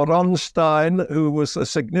 Bronstein, who was a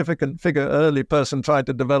significant figure, early person trying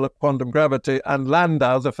to develop quantum gravity, and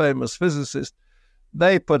Landau, the famous physicist,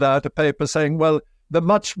 they put out a paper saying, well, the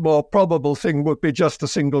much more probable thing would be just a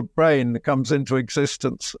single brain that comes into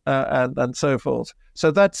existence, and so forth.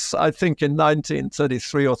 So that's, I think, in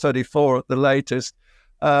 1933 or 34 at the latest.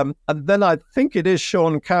 And then I think it is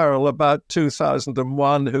Sean Carroll, about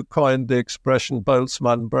 2001, who coined the expression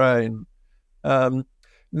Boltzmann brain.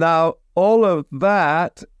 Now, all of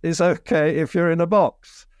that is okay if you're in a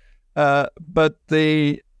box. But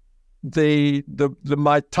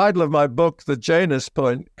my title of my book, The Janus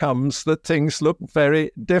Point, comes that things look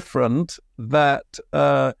very different, that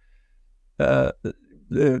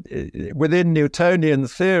within Newtonian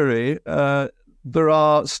theory, there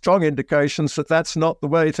are strong indications that that's not the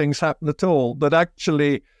way things happen at all, that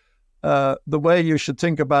actually the way you should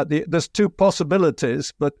think about there's two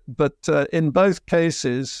possibilities, but in both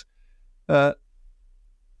cases,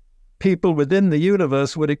 people within the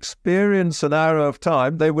universe would experience an arrow of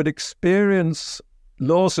time. They would experience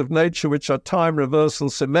laws of nature which are time reversal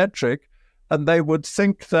symmetric, and they would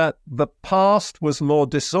think that the past was more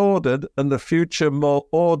disordered and the future more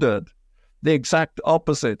ordered, the exact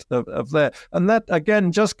opposite of that. And that,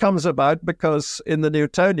 again, just comes about because in the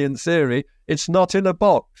Newtonian theory, it's not in a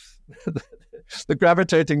box. The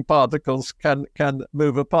gravitating particles can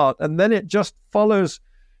move apart. And then it just follows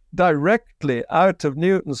directly out of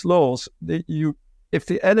Newton's laws. If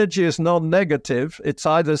the energy is non-negative, it's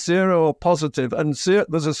either zero or positive, and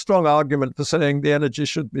there's a strong argument for saying the energy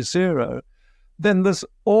should be zero, then there's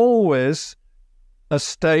always a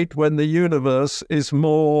state when the universe is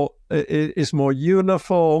more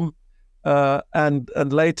uniform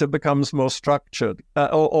and later becomes more structured,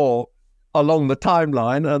 or along the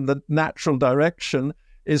timeline, and the natural direction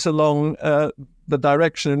is along the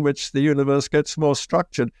direction in which the universe gets more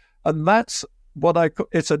structured. And that's what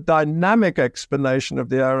it's a dynamic explanation of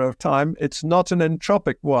the arrow of time. It's not an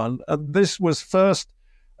entropic one. And this was first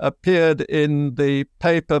appeared in the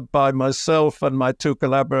paper by myself and my two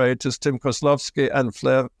collaborators, Tim Kozlowski and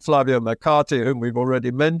Flavio Mercati, whom we've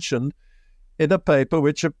already mentioned, in a paper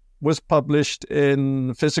which was published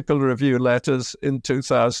in Physical Review Letters in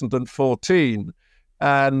 2014.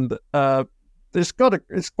 And it's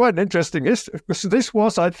quite an interesting history, because this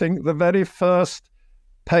was, I think, the very first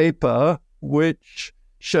paper which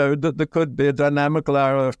showed that there could be a dynamical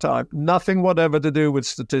arrow of time. Nothing whatever to do with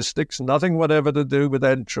statistics, nothing whatever to do with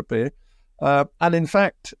entropy. And in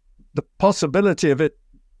fact, the possibility of it,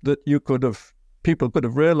 that people could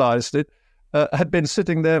have realized it, had been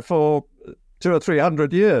sitting there for 200 or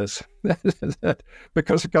 300 years,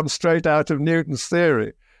 because it comes straight out of Newton's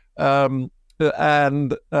theory.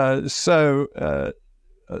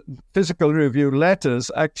 Physical Review Letters,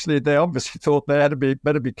 actually, they obviously thought they had to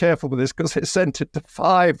better be careful with this, because they sent it to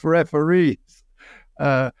 5 referees.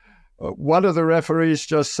 One of the referees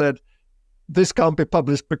just said, this can't be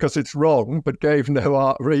published because it's wrong, but gave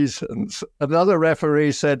no reasons. Another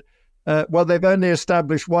referee said, well, they've only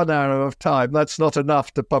established 1 arrow of time. That's not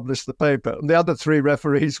enough to publish the paper. And the other 3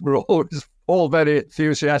 referees were all very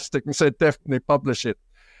enthusiastic and said, definitely publish it.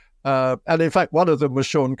 And in fact, one of them was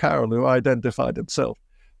Sean Carroll, who identified himself.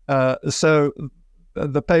 So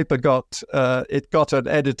the paper got an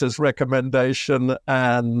editor's recommendation,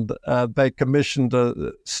 and they commissioned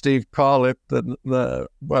Steve Carlip, the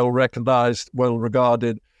well-recognized,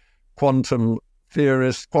 well-regarded quantum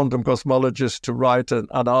theorist, quantum cosmologist, to write an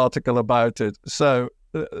article about it. So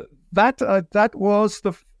that was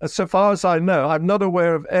so far as I know, I'm not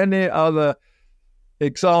aware of any other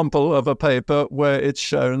example of a paper where it's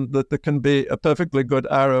shown that there can be a perfectly good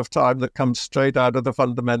arrow of time that comes straight out of the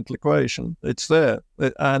fundamental equation. It's there.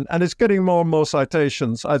 And it's getting more and more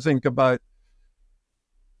citations. I think about,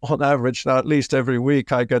 on average now, at least every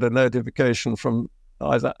week, I get a notification from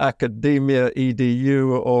either Academia,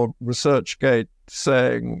 EDU, or ResearchGate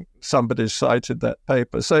saying somebody's cited that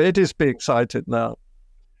paper. So it is being cited now.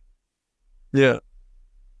 Yeah.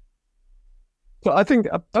 So I think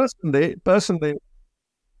personally,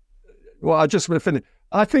 well, I just want to finish.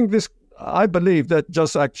 I believe that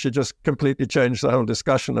just completely changed the whole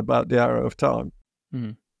discussion about the arrow of time.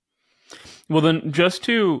 Mm-hmm. Well, then, just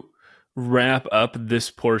to wrap up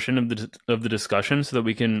this portion of the discussion so that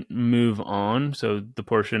we can move on, so the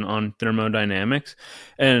portion on thermodynamics,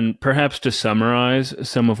 and perhaps to summarize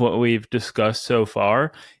some of what we've discussed so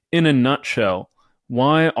far, in a nutshell,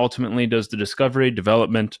 why ultimately does the discovery,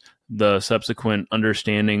 development, the subsequent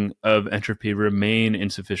understanding of entropy remain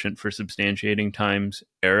insufficient for substantiating time's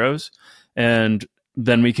arrows? And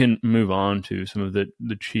then we can move on to some of the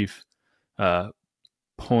chief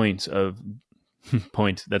points of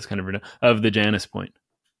that's kind of the Janus point.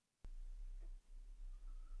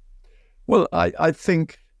 Well, I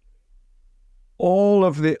think all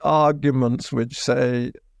of the arguments which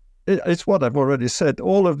say, it's what I've already said,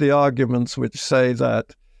 all of the arguments which say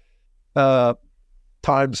that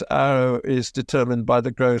time's arrow is determined by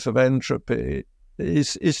the growth of entropy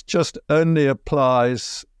is just only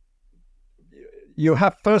applies. You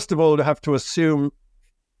have, first of all, to have to assume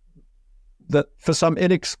that for some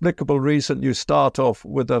inexplicable reason you start off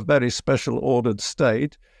with a very special ordered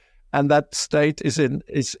state, and that state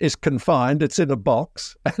is confined, it's in a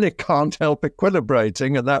box, and it can't help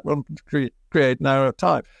equilibrating, and that will create narrow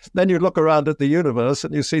time. Then you look around at the universe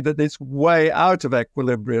and you see that it's way out of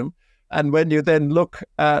equilibrium. And when you then look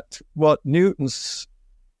at what Newton's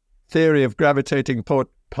theory of gravitating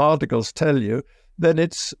particles tell you, then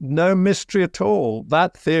it's no mystery at all.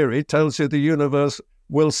 That theory tells you the universe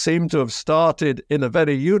will seem to have started in a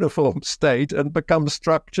very uniform state and become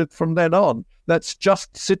structured from then on. That's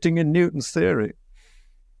just sitting in Newton's theory.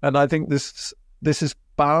 And I think this is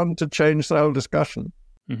bound to change the whole discussion.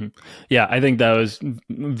 Mm-hmm. Yeah, I think that was a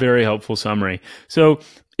very helpful summary. So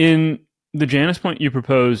in the Janus point, you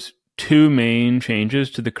propose 2 main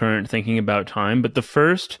changes to the current thinking about time, but the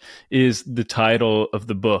first is the title of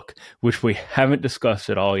the book, which we haven't discussed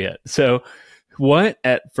at all yet. So what,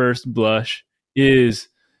 at first blush, is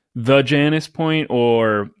the Janus point,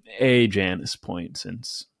 or a Janus point,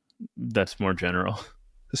 since that's more general?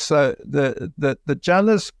 So the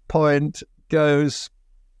Janus point goes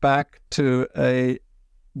back to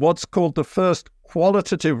what's called the first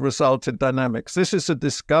qualitative result in dynamics. This is a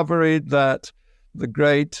discovery that the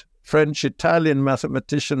great French-Italian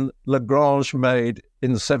mathematician Lagrange made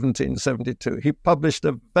in 1772. He published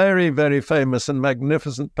a very, very famous and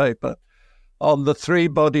magnificent paper on the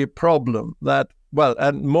 3-body problem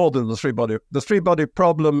and more than the 3-body. The 3-body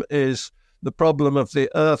problem is the problem of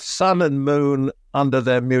the Earth, Sun, and Moon under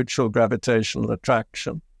their mutual gravitational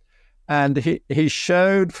attraction. And he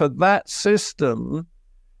showed for that system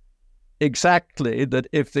exactly that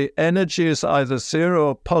if the energy is either zero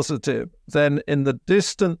or positive, then in the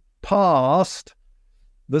distant past,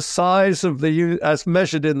 the size of as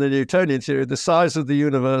measured in the Newtonian theory, the size of the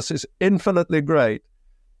universe is infinitely great.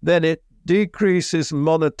 Then it decreases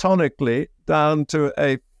monotonically down to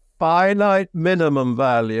a finite minimum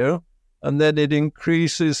value, and then it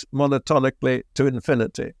increases monotonically to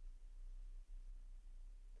infinity.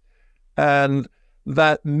 And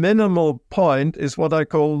that minimal point is what I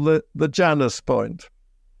call the Janus point.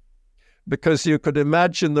 Because you could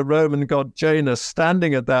imagine the Roman god Janus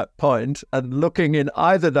standing at that point and looking in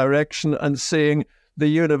either direction and seeing the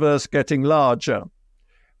universe getting larger.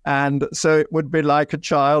 And so it would be like a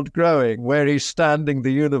child growing. Where he's standing,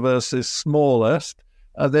 the universe is smallest,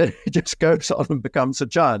 and then it just goes on and becomes a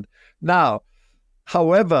giant. Now,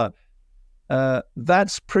 however,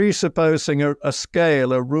 that's presupposing a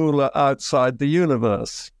scale, a ruler outside the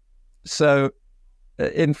universe. So,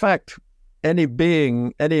 in fact, any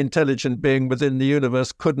intelligent being within the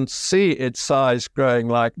universe couldn't see its size growing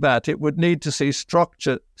like that. It would need to see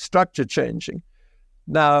structure changing.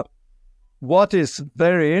 Now, what is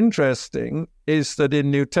very interesting is that in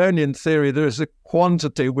Newtonian theory, there is a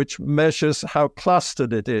quantity which measures how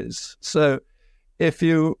clustered it is. So I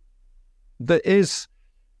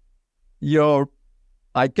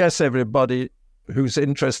guess everybody who's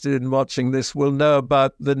interested in watching this will know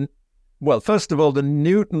about first of all, the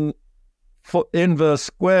Newton inverse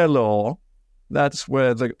square law. That's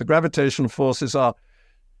where the gravitational forces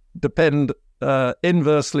depend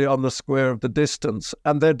inversely on the square of the distance,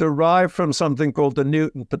 and they're derived from something called the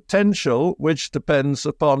Newton potential, which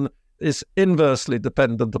is inversely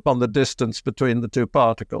dependent upon the distance between the two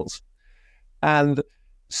particles. And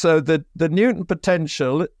so the Newton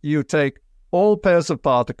potential, you take all pairs of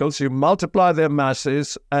particles, you multiply their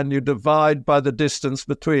masses, and you divide by the distance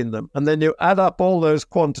between them. And then you add up all those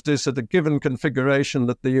quantities at a given configuration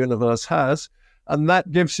that the universe has, and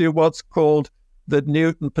that gives you what's called the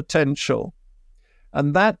Newton potential.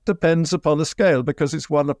 And that depends upon a scale because it's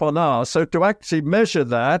 1 upon r. So to actually measure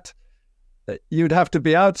that, you'd have to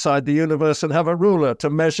be outside the universe and have a ruler to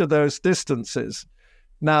measure those distances.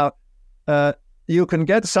 Now, you can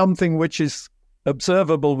get something which is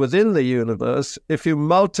observable within the universe if you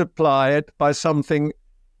multiply it by something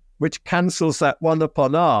which cancels that 1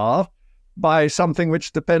 upon r by something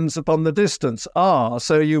which depends upon the distance, r.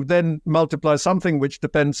 So you then multiply something which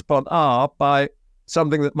depends upon r by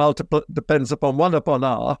something that depends upon 1 upon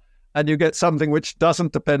r, and you get something which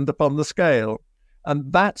doesn't depend upon the scale.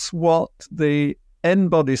 And that's what the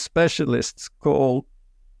n-body specialists call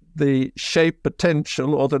the shape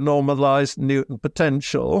potential or the normalized Newton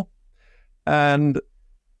potential. And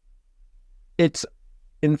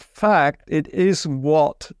in fact, it is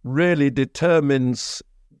what really determines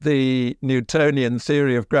the Newtonian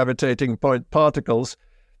theory of gravitating point particles,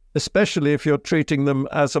 especially if you're treating them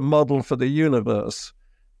as a model for the universe.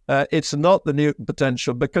 It's not the Newton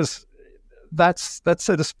potential because that's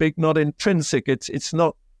so to speak, not intrinsic. It's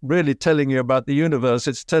not really telling you about the universe.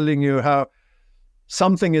 It's telling you how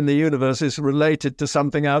something in the universe is related to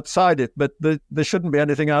something outside it, but there shouldn't be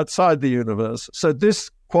anything outside the universe. So this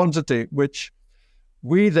quantity, which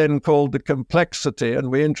we then called the complexity, and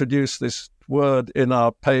we introduced this word in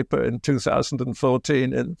our paper in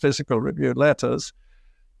 2014 in Physical Review Letters,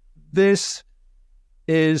 this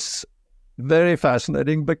is very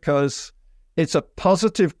fascinating because it's a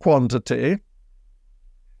positive quantity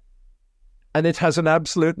and it has an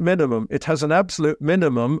absolute minimum. It has an absolute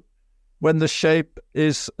minimum when the shape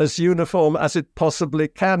is as uniform as it possibly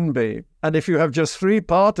can be. And if you have just 3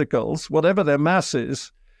 particles, whatever their mass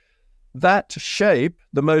is, that shape,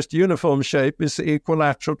 the most uniform shape, is the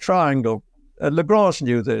equilateral triangle. Lagrange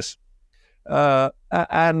knew this.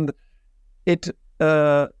 And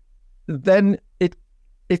then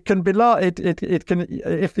it can be it can,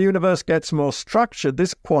 if the universe gets more structured,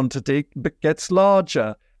 this quantity gets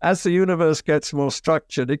larger. As the universe gets more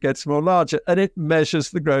structured, it gets more larger, and it measures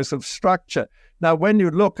the growth of structure. Now, when you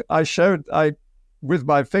look, with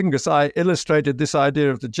my fingers, I illustrated this idea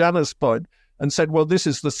of the Janus point and said, well, this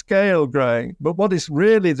is the scale growing. But what is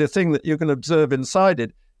really the thing that you can observe inside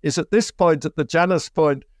it is at this point, at the Janus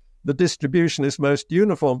point, the distribution is most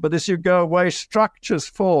uniform. But as you go away, structures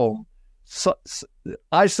form,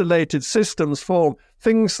 isolated systems form,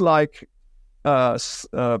 things like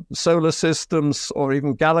solar systems or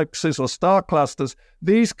even galaxies or star clusters.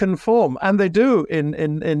 These can form, and they do in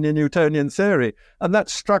Newtonian theory, and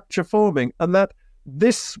that's structure forming. And that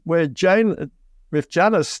this, if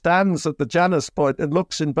Janus stands at the Janus point and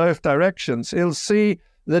looks in both directions, he'll see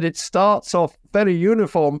that it starts off very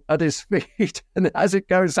uniform at his feet, and as it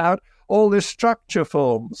goes out, all this structure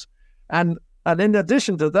forms. And in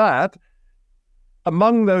addition to that,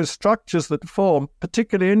 among those structures that form,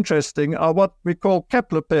 particularly interesting, are what we call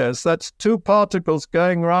Kepler pairs. That's 2 particles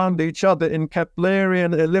going around each other in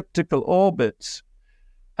Keplerian elliptical orbits.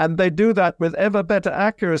 And they do that with ever better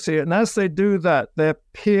accuracy. And as they do that, their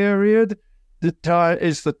period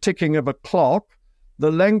is the ticking of a clock.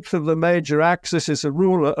 The length of the major axis is a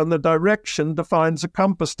ruler, and the direction defines a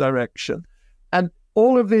compass direction. And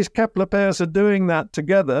all of these Kepler pairs are doing that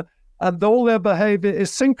together, and all their behavior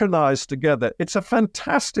is synchronized together. It's a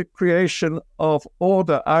fantastic creation of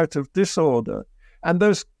order out of disorder. And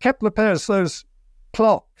those Kepler pairs, those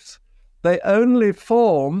clocks, they only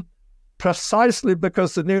form precisely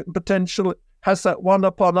because the Newton potential has that 1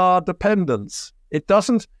 upon r dependence. It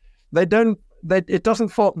doesn't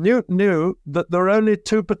form. Newton knew that there are only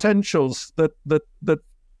 2 potentials that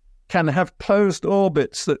can have closed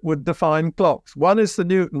orbits that would define clocks. One is the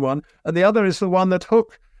Newton one, and the other is the one that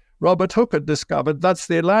Robert Hooke had discovered. That's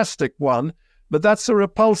the elastic one, but that's a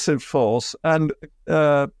repulsive force, and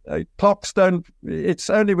clocks don't. It's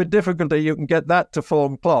only with difficulty you can get that to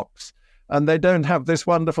form clocks, and they don't have this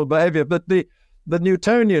wonderful behavior. But the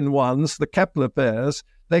Newtonian ones, the Kepler pairs,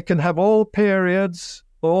 they can have all periods,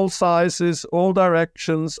 all sizes, all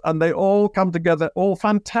directions, and they all come together, all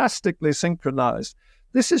fantastically synchronized.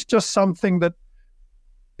 This is just something that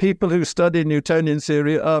people who study Newtonian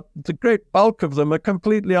theory, the great bulk of them are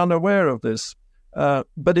completely unaware of this.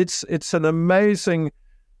 But it's an amazing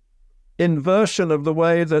inversion of the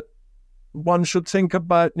way that one should think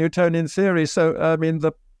about Newtonian theory. So, I mean,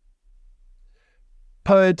 the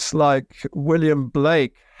poets like William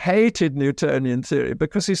Blake hated Newtonian theory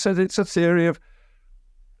because he said it's a theory of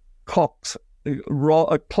clocks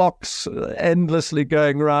endlessly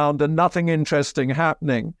going round and nothing interesting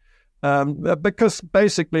happening. Because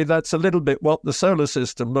basically that's a little bit what the solar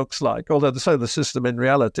system looks like, although the solar system in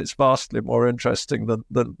reality is vastly more interesting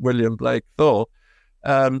than William Blake thought.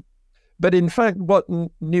 But in fact, what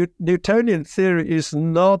Newtonian theory is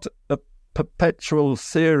not a perpetual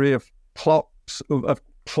theory of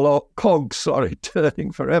cogs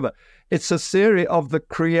turning forever. It's a theory of the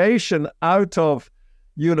creation out of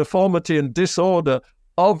uniformity and disorder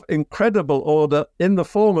of incredible order in the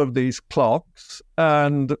form of these clocks.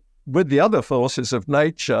 And with the other forces of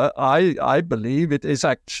nature, I believe it is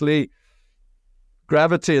actually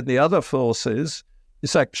gravity and the other forces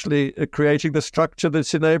is actually creating the structure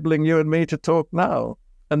that's enabling you and me to talk now.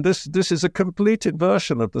 And this is a complete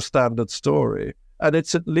inversion of the standard story. And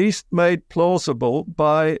it's at least made plausible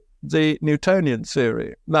by the Newtonian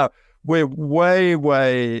theory. Now, we're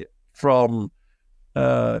way from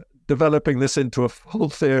developing this into a full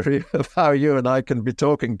theory of how you and I can be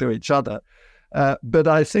talking to each other. But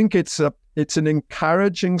I think it's an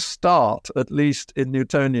encouraging start, at least in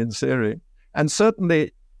Newtonian theory. And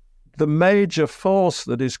certainly the major force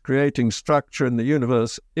that is creating structure in the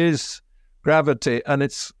universe is gravity, and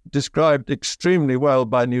it's described extremely well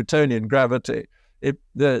by Newtonian gravity.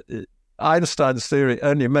 Einstein's theory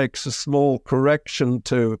only makes a small correction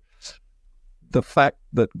to the fact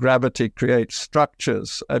that gravity creates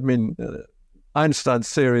structures. I mean,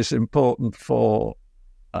 Einstein's theory is important for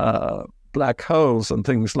black holes and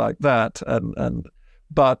things like that,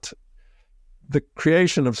 but the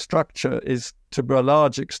creation of structure is, to a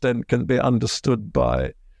large extent, can be understood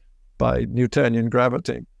by Newtonian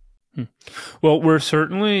gravity. Well, we're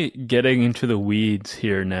certainly getting into the weeds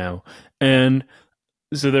here now, and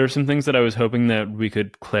so there are some things that I was hoping that we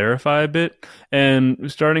could clarify a bit.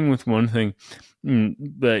 And starting with one thing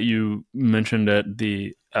that you mentioned at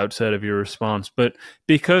the outset of your response, but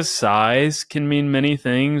because size can mean many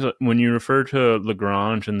things, when you refer to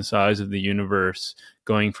Lagrange and the size of the universe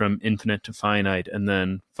going from infinite to finite and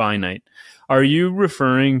then finite, are you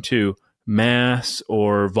referring to mass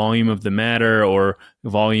or volume of the matter or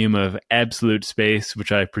volume of absolute space,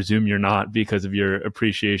 which I presume you're not because of your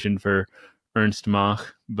appreciation for Ernst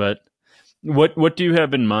Mach? But what do you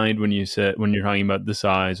have in mind when you're talking about the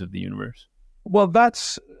size of the universe? Well, that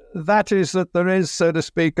is that there is, so to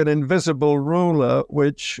speak, an invisible ruler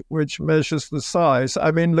which measures the size.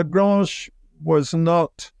 I mean, Lagrange was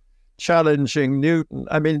not challenging Newton.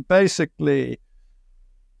 I mean, basically,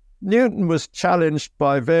 Newton was challenged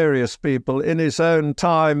by various people in his own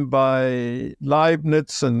time, by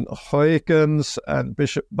Leibniz and Huygens and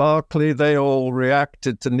Bishop Berkeley. They all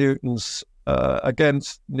reacted to Newton's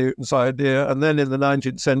against Newton's idea, and then in the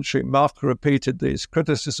 19th century, Mach repeated these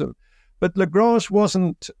criticisms. But Lagrange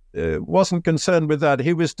wasn't concerned with that.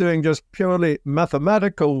 He was doing just purely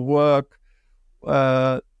mathematical work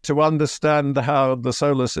to understand how the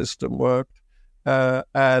solar system worked,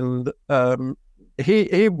 and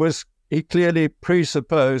he clearly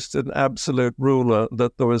presupposed an absolute ruler,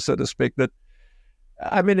 that there was, so to speak, that.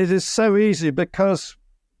 I mean, it is so easy because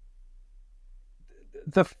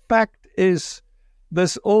the fact is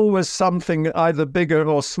there's always something either bigger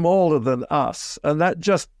or smaller than us, and that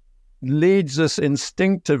just leads us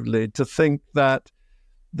instinctively to think that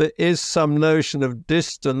there is some notion of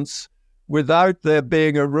distance without there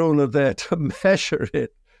being a ruler there to measure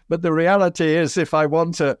it. But the reality is, if I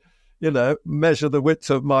want to, measure the width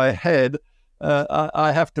of my head,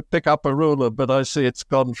 I have to pick up a ruler, but I see it's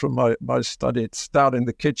gone from my study. It's down in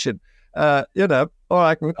the kitchen. Or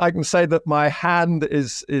I can say that my hand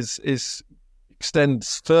is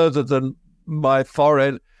extends further than my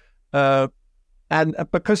forehead. And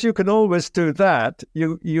because you can always do that,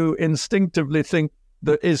 you instinctively think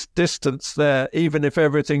there is distance there, even if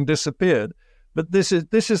everything disappeared. But this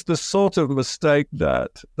is the sort of mistake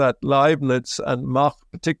that Leibniz and Mach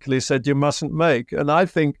particularly said you mustn't make. And I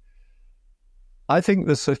think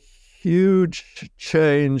there's a huge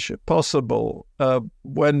change possible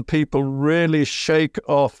when people really shake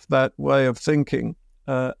off that way of thinking.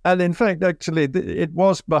 And in fact, actually,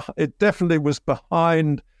 it definitely was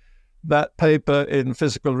behind that paper in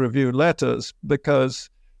Physical Review Letters, because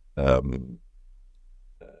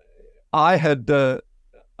I had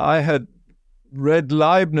read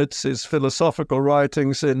Leibniz's philosophical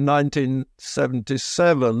writings in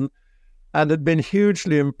 1977 and had been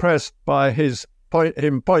hugely impressed by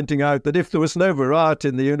him pointing out that if there was no variety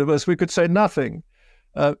in the universe, we could say nothing.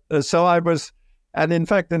 So I was, and in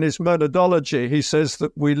fact, in his monadology, he says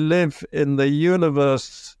that we live in the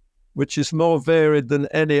universe which is more varied than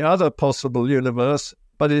any other possible universe,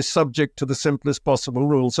 but is subject to the simplest possible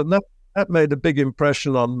rules. And that made a big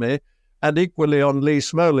impression on me, and equally on Lee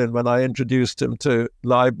Smolin when I introduced him to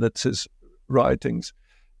Leibniz's writings.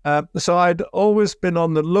 So I'd always been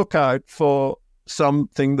on the lookout for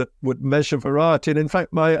something that would measure variety. And in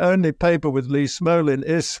fact, my only paper with Lee Smolin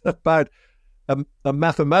is about a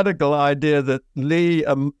mathematical idea that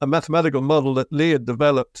a mathematical model that Lee had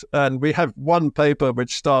developed. And we have one paper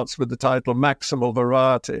which starts with the title Maximal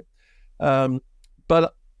Variety.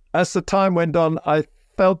 But as the time went on, I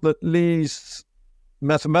felt that Lee's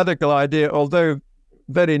mathematical idea, although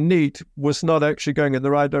very neat, was not actually going in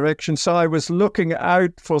the right direction. So I was looking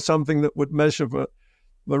out for something that would measure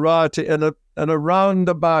variety. And around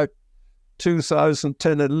about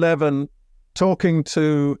 2010-11, talking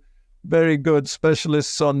to very good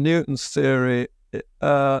specialists on Newton's theory,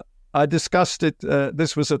 I discussed it.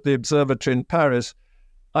 This was at the observatory in Paris.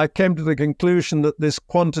 I came to the conclusion that this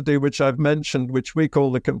quantity which I've mentioned, which we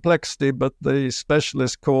call the complexity, but the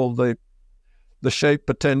specialists call the shape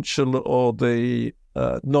potential or the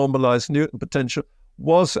normalized Newton potential,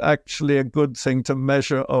 was actually a good thing to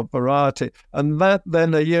measure of variety. And that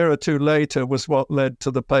then a year or two later was what led to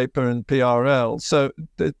the paper in PRL. So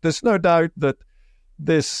there's no doubt that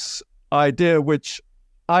this idea, which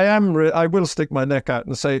I will stick my neck out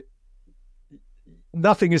and say,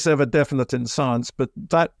 nothing is ever definite in science, but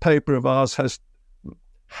that paper of ours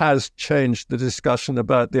has changed the discussion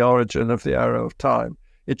about the origin of the arrow of time.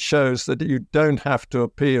 It shows that you don't have to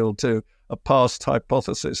appeal to a past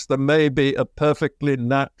hypothesis. There may be a perfectly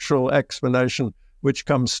natural explanation which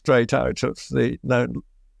comes straight out of the known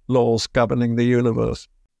laws governing the universe.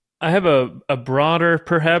 I have a broader,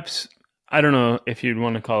 perhaps, I don't know if you'd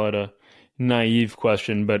want to call it a naive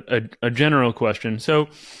question, but a general question. So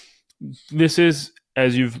this is,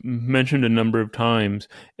 as you've mentioned a number of times,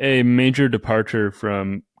 a major departure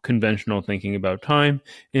from conventional thinking about time,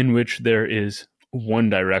 in which there is one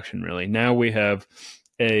direction, really. Now we have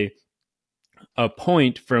a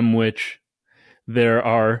point from which there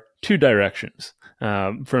are two directions,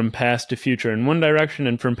 from past to future in one direction,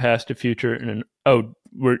 and from past to future in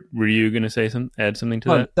were you going to say add something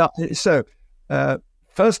to that? So,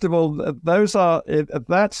 first of all, those were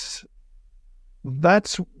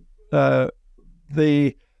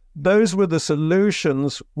the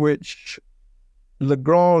solutions which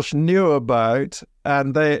Lagrange knew about,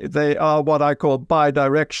 and they are what I call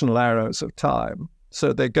bidirectional arrows of time.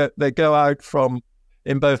 So they go out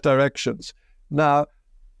in both directions. Now,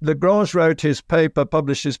 Lagrange published his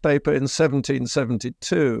paper in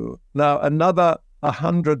 1772. Now, another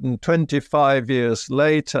 125 years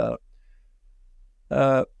later,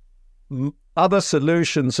 other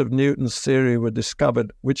solutions of Newton's theory were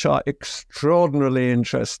discovered, which are extraordinarily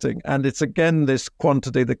interesting. And it's again this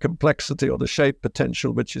quantity, the complexity or the shape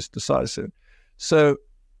potential, which is decisive. So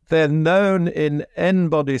they're known in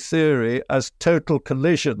n-body theory as total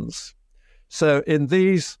collisions. So in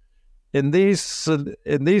these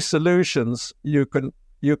solutions,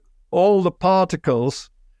 all the particles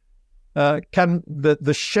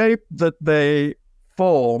the shape that they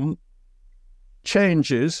form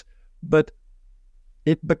changes, but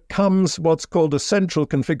it becomes what's called a central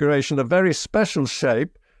configuration, a very special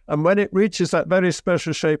shape. And when it reaches that very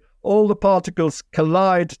special shape, all the particles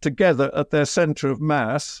collide together at their center of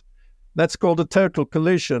mass. That's called a total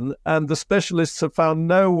collision. And the specialists have found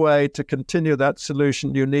no way to continue that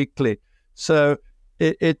solution uniquely. So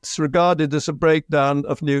it's regarded as a breakdown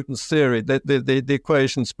of Newton's theory. The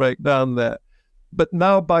equations break down there. But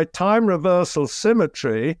now by time reversal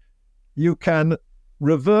symmetry, you can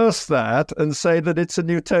reverse that and say that it's a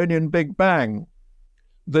Newtonian Big Bang.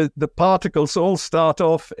 The particles all start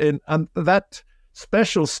off and that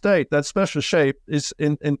special state, that special shape is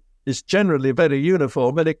generally very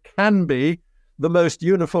uniform, and it can be the most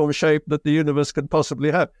uniform shape that the universe can possibly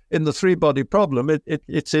have. In the three-body problem, it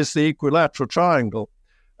is the equilateral triangle,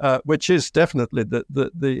 which is definitely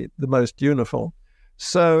the most uniform.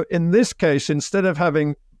 So in this case, instead of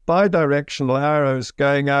having bidirectional arrows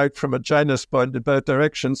going out from a Janus point in both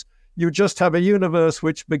directions, you just have a universe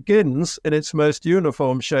which begins in its most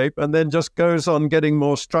uniform shape and then just goes on getting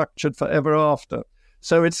more structured forever after.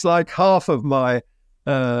 So it's like half of my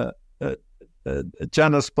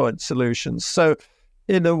Janus point solutions. So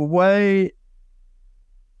in a way,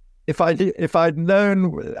 if I'd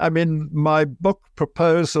known, I mean, my book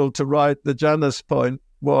proposal to write the Janus point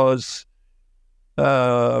was,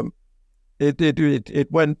 it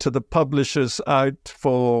went to the publishers out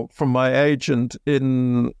from my agent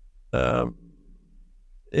in the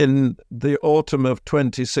autumn of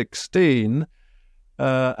 2016.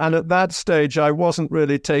 And at that stage, I wasn't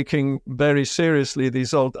really taking very seriously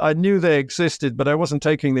these I knew they existed, but I wasn't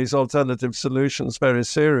taking these alternative solutions very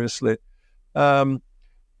seriously.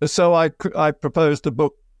 So I proposed a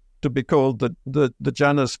book to be called the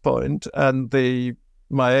Janus Point, and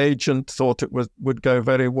my agent thought it would go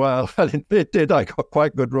very well, and it did. I got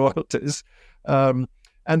quite good royalties, and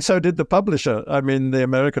so did the publisher. I mean, the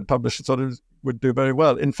American publisher thought it would do very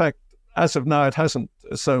well. In fact, as of now, it hasn't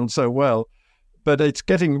sold so well. But it's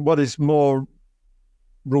getting, what is more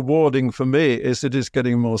rewarding for me is it is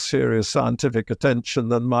getting more serious scientific attention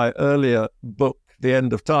than my earlier book, The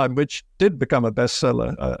End of Time, which did become a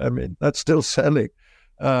bestseller. I mean, that's still selling,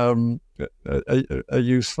 a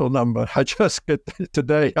useful number. I just get,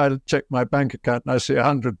 today, I checked my bank account and I see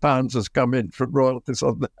 £100 has come in from royalties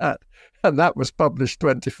on that. And that was published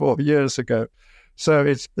 24 years ago. So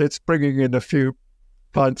it's bringing in a few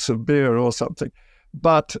pints of beer or something.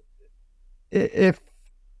 But if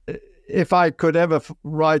I could ever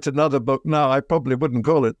write another book now, I probably wouldn't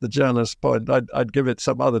call it the Janus Point. I'd give it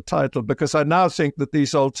some other title, because I now think that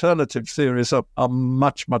these alternative theories are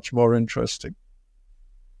much, much more interesting.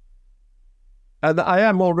 And I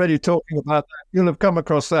am already talking about that. You'll have come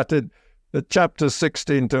across that in the chapters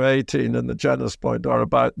 16 to 18 in the Janus Point are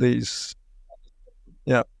about these.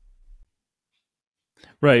 Yeah.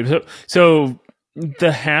 Right. So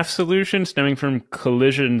the half solution stemming from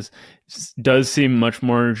collisions does seem much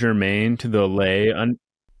more germane to the lay.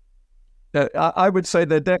 I would say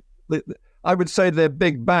they're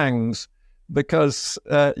big bangs, because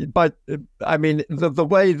I mean, the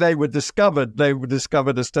way they were discovered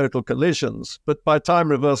as total collisions, but by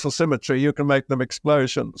time reversal symmetry you can make them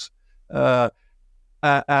explosions,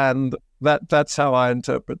 and that's how I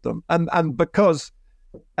interpret them. And because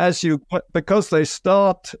they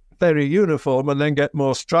start very uniform and then get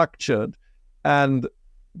more structured, and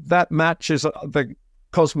that matches the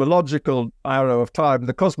cosmological arrow of time.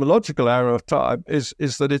 The cosmological arrow of time is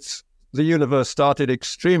that the universe started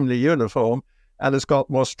extremely uniform and has got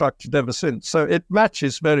more structured ever since. So it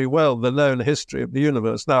matches very well the known history of the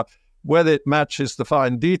universe. Now, whether it matches the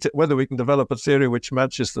fine detail, whether we can develop a theory which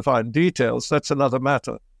matches the fine details, that's another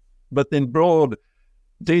matter. But in broad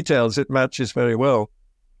details, it matches very well.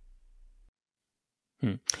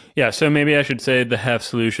 Yeah, so maybe I should say the half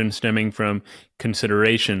solution stemming from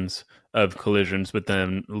considerations of collisions, but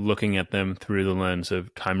then looking at them through the lens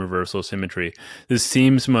of time reversal symmetry. This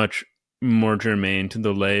seems much more germane to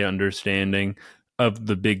the lay understanding of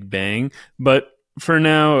the Big Bang. But for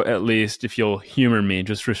now, at least, if you'll humor me,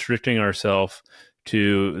 just restricting ourselves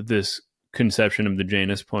to this conception of the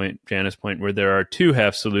Janus point, where there are two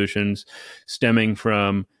half solutions stemming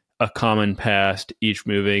from a common past, each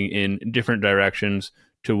moving in different directions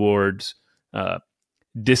towards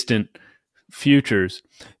distant futures.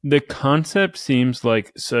 The concept seems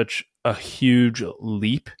like such a huge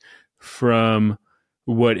leap from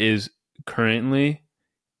what is currently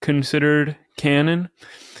considered canon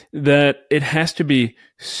that it has to be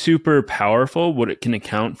super powerful what it can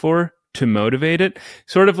account for to motivate it.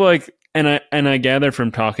 Sort of like, and I gather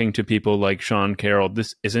from talking to people like Sean Carroll,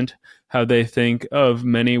 this isn't how they think of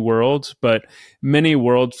many worlds, but many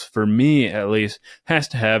worlds, for me at least, has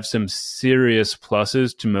to have some serious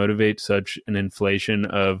pluses to motivate such an inflation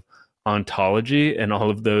of ontology and all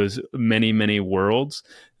of those many, many worlds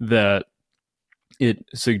that it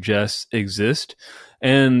suggests exist.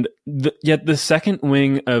 And yet the second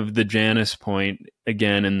wing of the Janus point,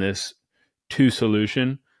 again in this two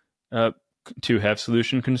half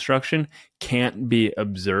solution construction, can't be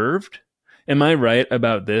observed. Am I right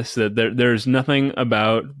about this? That there's nothing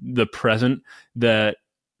about the present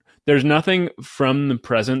there's nothing from the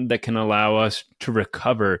present that can allow us to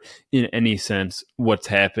recover in any sense what's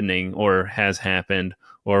happening or has happened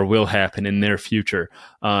or will happen in their future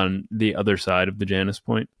on the other side of the Janus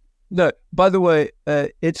point? No, by the way,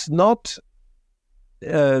 it's not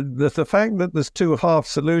the fact that there's two half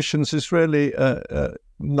solutions is really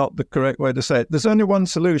not the correct way to say it. There's only one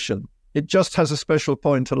solution. It just has a special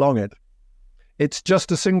point along it. It's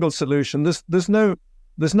just a single solution. There's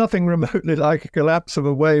nothing remotely like a collapse of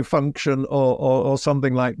a wave function or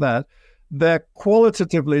something like that. They're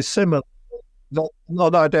qualitatively similar. They're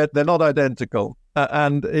not identical,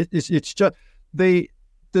 and it's just the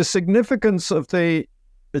significance of the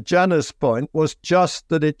Janus point was just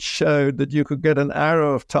that it showed that you could get an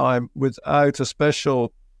arrow of time without a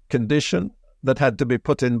special condition that had to be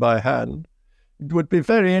put in by hand. It would be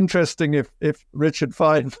very interesting if Richard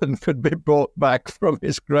Feynman could be brought back from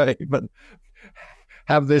his grave and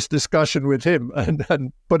have this discussion with him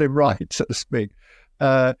and put him right, so to speak.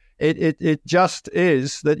 It just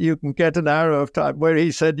is that you can get an arrow of time where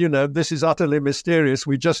he said, this is utterly mysterious.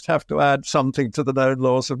 We just have to add something to the known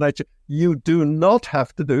laws of nature. You do not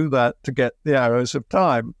have to do that to get the arrows of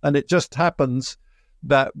time. And it just happens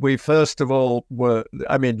that we first of all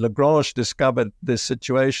Lagrange discovered this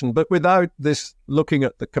situation, but without this looking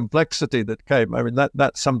at the complexity that came.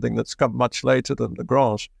 That's something that's come much later than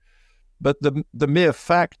Lagrange. But the mere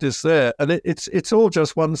fact is there, and it's all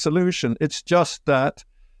just one solution. It's just that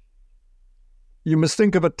you must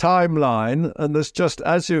think of a timeline, and there's just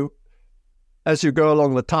as you go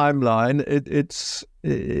along the timeline,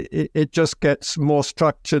 it just gets more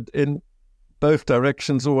structured in both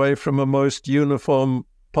directions away from a most uniform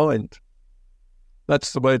point.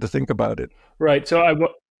 That's the way to think about it. Right. So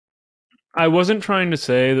I wasn't trying to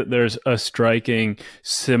say that there's a striking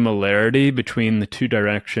similarity between the two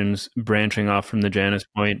directions branching off from the Janus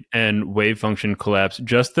point and wave function collapse,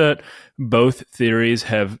 just that both theories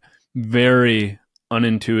have very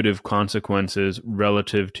unintuitive consequences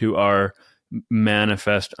relative to our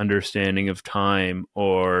manifest understanding of time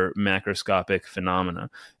or macroscopic phenomena.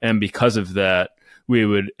 And because of that, we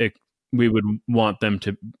would want them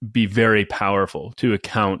to be very powerful to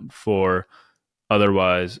account for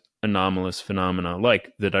otherwise anomalous phenomena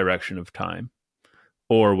like the direction of time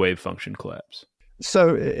or wave function collapse.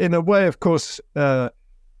 So in a way, of course,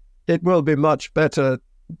 it will be much better.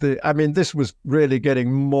 This was really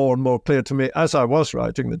getting more and more clear to me as I was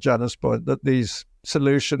writing the Janus point, that these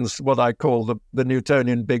solutions, what I call the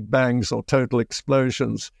Newtonian Big Bangs or total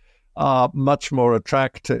explosions, are much more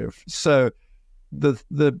attractive. So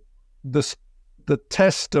the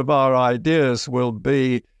test of our ideas will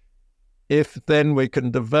be if then we can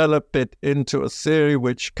develop it into a theory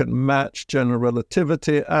which can match general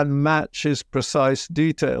relativity and matches precise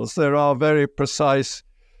details. There are very precise.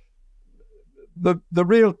 The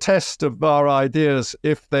real test of our ideas,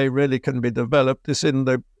 if they really can be developed, is in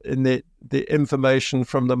the information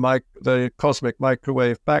from the cosmic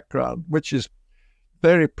microwave background, which is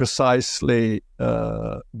very precisely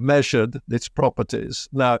measured, its properties.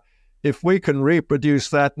 Now, if we can reproduce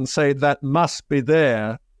that and say that must be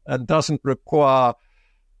there and doesn't require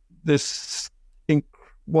this,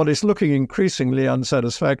 what is looking increasingly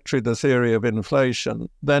unsatisfactory, the theory of inflation,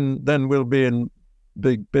 then we'll be in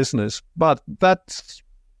big business. But that's,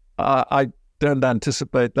 I don't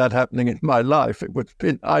anticipate that happening in my life. It would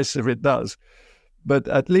be nice if it does. But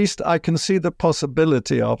at least I can see the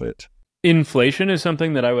possibility of it. Inflation is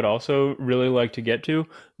something that I would also really like to get to.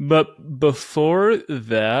 But before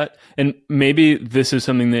that, and maybe this is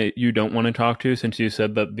something that you don't want to talk to, since you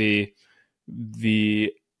said that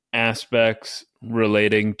the aspects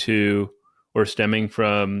relating to or stemming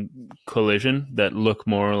from collision that look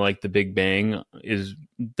more like the Big Bang is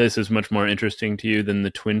much more interesting to you than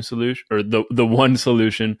the twin solution, or the one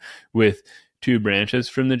solution with two branches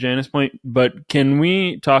from the Janus point. But can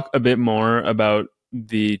we talk a bit more about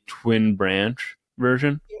the twin branch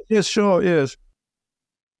version? Yes, sure, yes.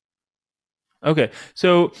 Okay,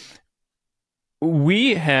 so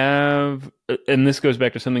we have, and this goes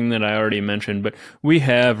back to something that I already mentioned, but we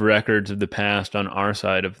have records of the past on our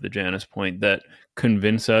side of the Janus point that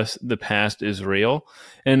convince us the past is real.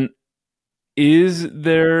 And is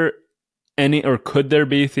there any, or could there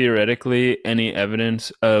be theoretically any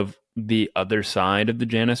evidence of the other side of the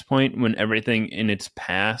Janus point when everything in its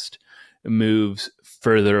past moves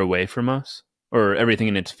further away from us, or everything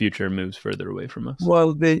in its future moves further away from us?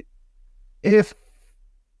 Well,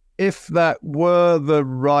 if that were the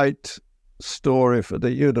right story for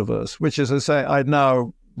the universe, which, as I say, I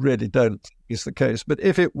now really don't think is the case, but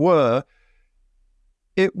if it were,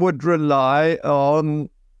 it would rely on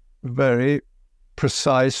very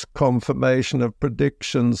precise confirmation of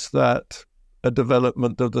predictions that a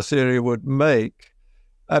development of the theory would make.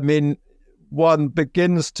 I mean, one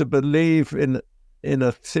begins to believe in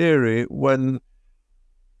a theory when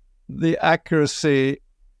the accuracy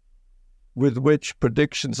with which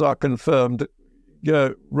predictions are confirmed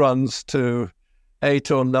runs to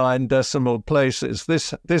 8 or 9 decimal places.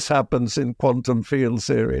 This happens in quantum field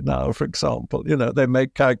theory now, for example. They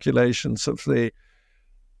make calculations of the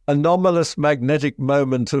anomalous magnetic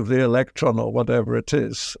moment of the electron or whatever it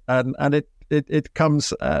is, and it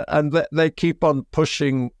comes and they keep on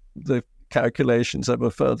pushing the calculations ever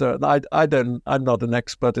further. And I'm not an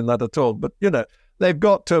expert in that at all, but they've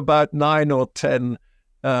got to about 9 or 10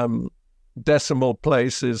 decimal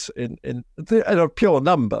places in a pure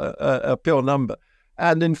number.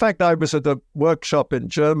 And in fact, I was at a workshop in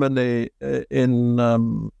Germany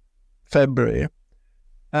in February,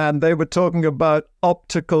 and they were talking about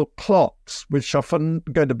optical clocks, which are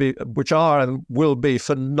and will be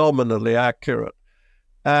phenomenally accurate.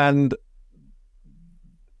 And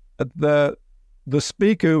the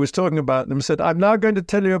speaker who was talking about them said, "I'm now going to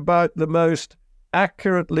tell you about the most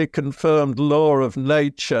accurately confirmed law of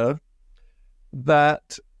nature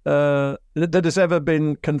that has ever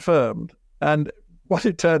been confirmed." And what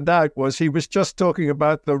it turned out was he was just talking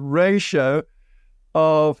about the ratio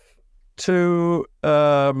of two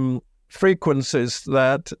frequencies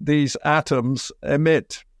that these atoms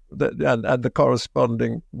emit and the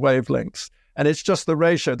corresponding wavelengths. And it's just the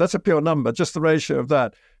ratio. That's a pure number, just the ratio of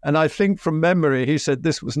that. And I think from memory, he said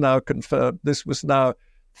this was now confirmed. This was now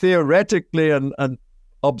theoretically and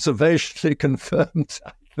observationally confirmed.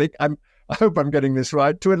 I hope I'm getting this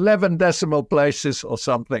right, to 11 decimal places or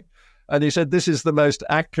something. And he said this is the most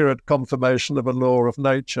accurate confirmation of a law of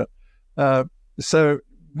nature. So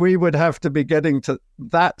we would have to be getting to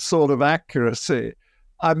that sort of accuracy.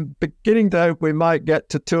 I'm beginning to hope we might get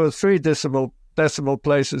to 2 or 3 decimal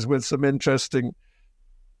places with some interesting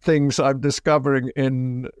things we're discovering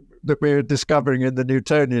in the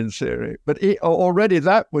Newtonian theory. But already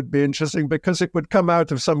that would be interesting because it would come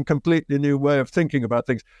out of some completely new way of thinking about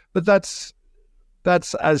things. But that's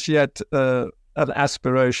as yet an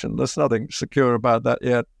aspiration. There's nothing secure about that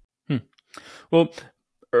yet. Well,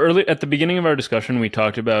 early at the beginning of our discussion, we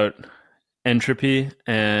talked about entropy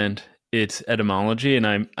and its etymology,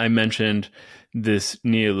 and I mentioned this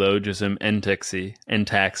neologism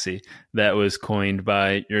entaxy that was coined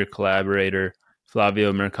by your collaborator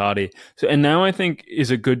Flavio Mercati. So, and now I think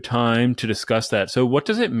is a good time to discuss that. So, what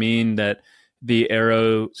does it mean that the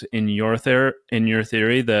arrows in your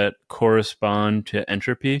theory that correspond to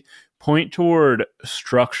entropy point toward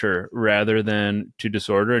structure rather than to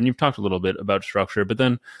disorder? And you've talked a little bit about structure, but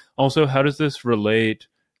then also how does this relate,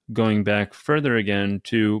 going back further again,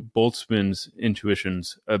 to Boltzmann's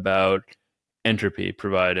intuitions about entropy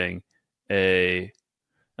providing a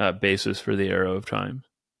basis for the arrow of time?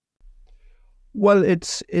 Well,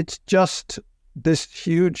 it's just this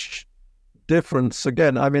huge difference.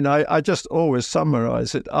 Again, I mean, I just always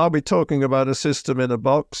summarize it. Are we talking about a system in a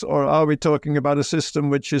box, or are we talking about a system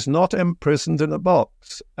which is not imprisoned in a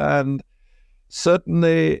box? And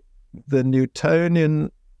certainly the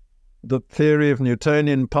theory of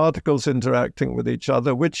Newtonian particles interacting with each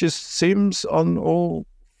other, which seems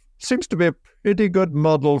to be a pretty good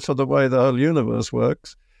model for the way the whole universe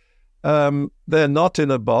works. They're not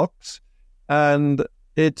in a box, and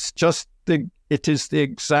it is the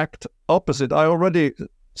exact opposite. I already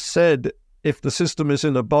said if the system is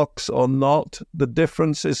in a box or not, the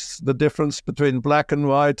difference is the difference between black and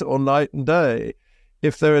white or night and day.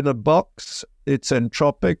 If they're in a box, it's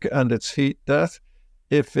entropic and it's heat death.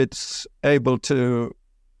 If it's able to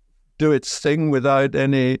do its thing without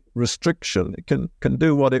any restriction, it can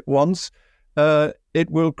do what it wants, it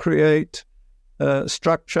will create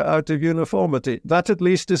structure out of uniformity. That at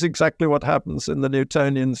least is exactly what happens in the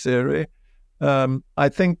Newtonian theory. I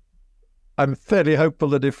think I'm fairly hopeful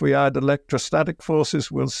that if we add electrostatic forces,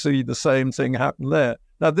 we'll see the same thing happen there.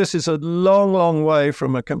 Now, this is a long, long way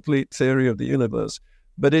from a complete theory of the universe,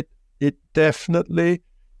 but it definitely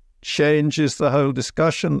changes the whole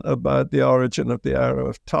discussion about the origin of the arrow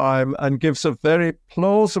of time and gives a very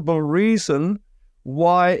plausible reason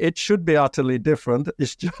why it should be utterly different.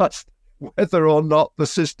 It's just whether or not the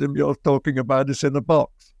system you're talking about is in a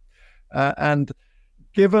box. And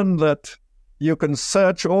given that you can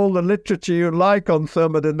search all the literature you like on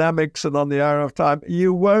thermodynamics and on the arrow of time,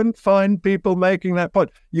 you won't find people making that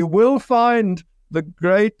point. You will find the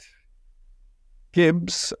great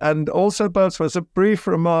Gibbs and also Boltzmann. There's a brief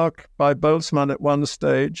remark by Boltzmann at one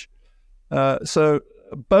stage. So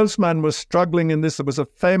Boltzmann was struggling in this. There was a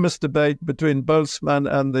famous debate between Boltzmann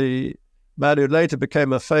and the man who later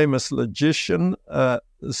became a famous logician, logician,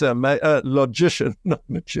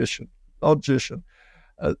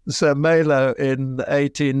 Zermelo in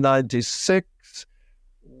 1896,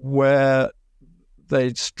 where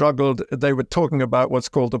they struggled. They were talking about what's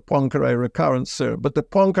called the Poincare recurrence theorem. But the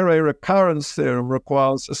Poincare recurrence theorem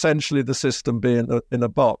requires essentially the system be in a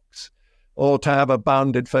box or to have a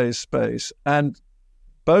bounded phase space. And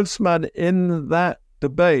Boltzmann in that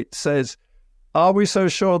debate says, are we so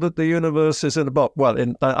sure that the universe is in a box? Well,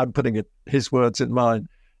 I'm putting his words in mine.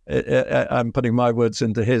 I'm putting my words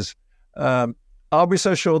into his. Are we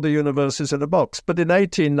so sure the universe is in a box? But in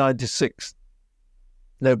 1896,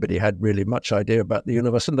 nobody had really much idea about the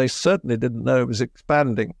universe, and they certainly didn't know it was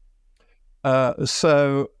expanding.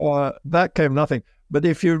 So that came nothing. But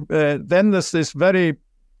if you then there's this very,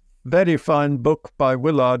 very fine book by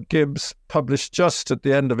Willard Gibbs, published just at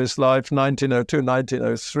the end of his life, 1902,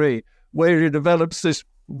 1903, where he develops this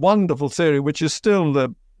wonderful theory, which is still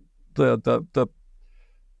the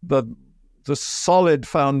solid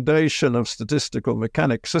foundation of statistical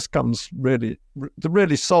mechanics. This comes the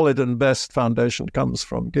really solid and best foundation comes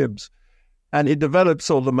from Gibbs. And he develops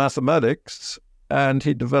all the mathematics, and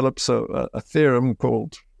he develops a theorem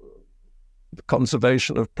called the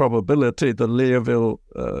conservation of probability, the Liouville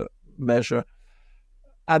measure.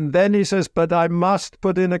 And then he says, but I must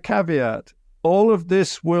put in a caveat. All of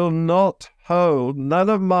this will not hold. None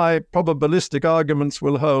of my probabilistic arguments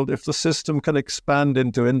will hold if the system can expand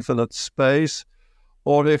into infinite space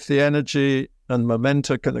or if the energy and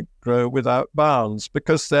momenta can grow without bounds,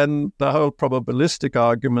 because then the whole probabilistic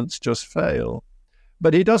arguments just fail.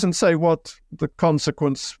 But he doesn't say what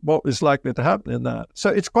is likely to happen in that.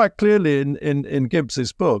 So it's quite clearly in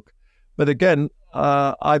Gibbs's book. But again,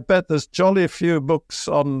 I bet there's jolly few books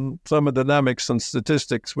on thermodynamics and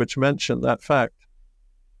statistics which mention that fact.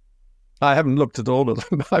 I haven't looked at all of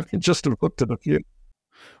them. I've just looked at a few.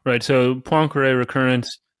 Right. So Poincare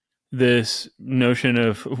recurrence, this notion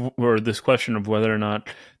of, or this question of whether or not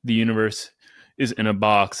the universe is in a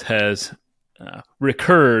box has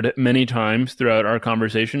recurred many times throughout our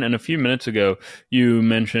conversation. And a few minutes ago, you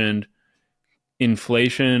mentioned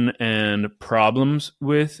inflation and problems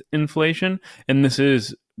with inflation. And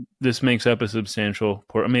this makes up a substantial,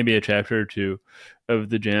 maybe a chapter or two of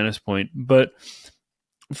the Janus point. But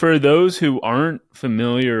for those who aren't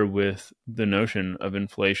familiar with the notion of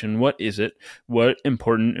inflation, what is it? What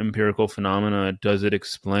important empirical phenomena does it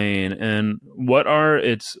explain? And what are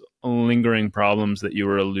its lingering problems that you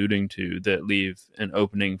were alluding to that leave an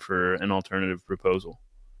opening for an alternative proposal?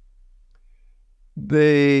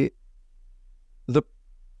 The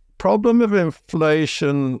problem of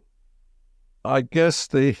inflation, I guess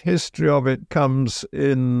the history of it comes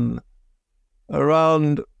in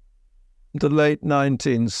around the late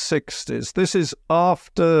 1960s. This is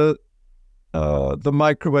after the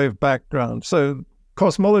microwave background. So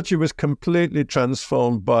cosmology was completely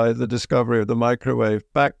transformed by the discovery of the microwave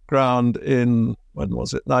background in, when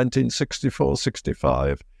was it, 1964,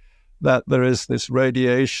 65, that there is this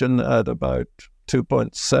radiation at about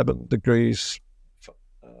 2.7 degrees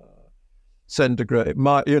centigrade,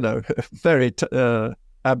 very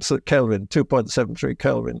absolute Kelvin, 2.73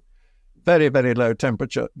 Kelvin. Very, very low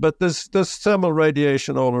temperature. But there's thermal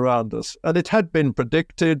radiation all around us. And it had been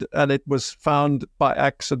predicted, and it was found by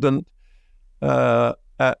accident.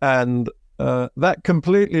 And that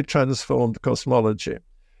completely transformed cosmology.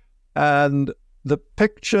 And the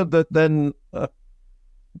picture that then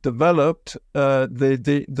developed,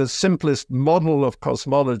 the simplest model of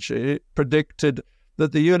cosmology, predicted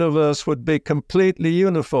that the universe would be completely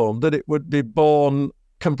uniform, that it would be born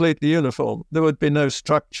completely uniform. There would be no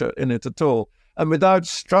structure in it at all. And without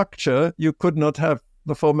structure, you could not have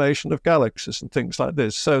the formation of galaxies and things like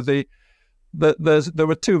this. So there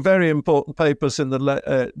were two very important papers in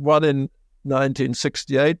one in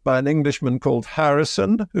 1968 by an Englishman called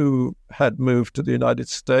Harrison, who had moved to the United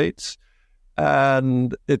States.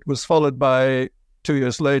 And it was followed by, 2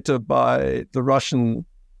 years later, by the Russian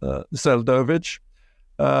Zeldovich,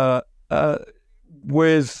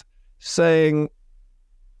 with saying,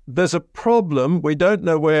 there's a problem. We don't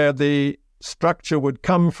know where the structure would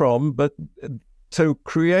come from, but to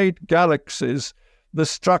create galaxies, the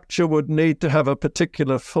structure would need to have a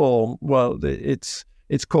particular form. Well, it's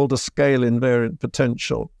called a scale invariant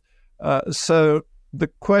potential. So the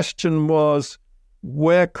question was,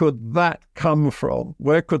 where could that come from?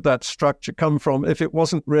 Where could that structure come from if it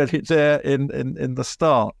wasn't really there in the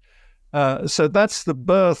start? So that's the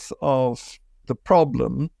birth of the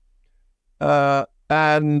problem.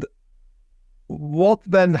 And what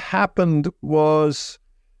then happened was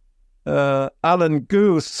Alan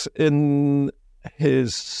Guth, in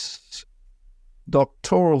his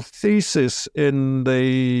doctoral thesis in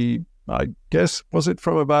I guess, was it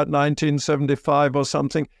from about 1975 or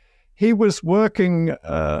something, he was working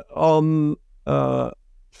on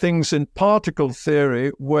things in particle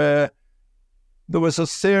theory where there was a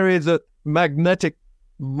theory that magnetic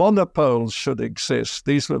monopoles should exist.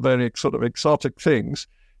 These were very sort of exotic things.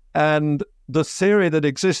 And the theory that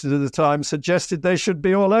existed at the time suggested they should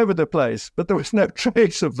be all over the place, but there was no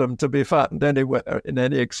trace of them to be found anywhere in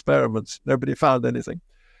any experiments. Nobody found anything.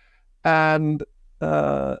 And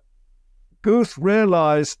Guth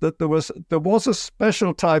realized that there was a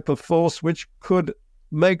special type of force which could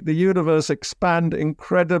make the universe expand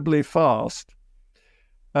incredibly fast.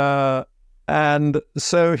 And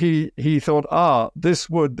so he thought, this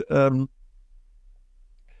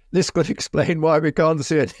could explain why we can't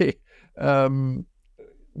see any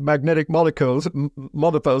magnetic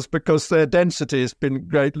monopoles, because their density has been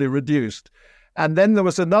greatly reduced. And then there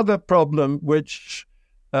was another problem which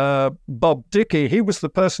Bob Dicke, he was the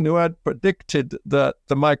person who had predicted that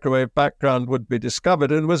the microwave background would be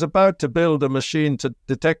discovered and was about to build a machine to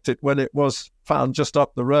detect it when it was found just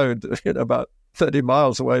up the road, about 30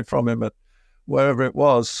 miles away from him at wherever it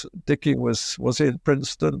was. Dicke was in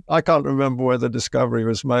Princeton. I can't remember where the discovery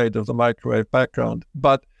was made of the microwave background,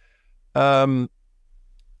 but Dicke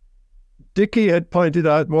had pointed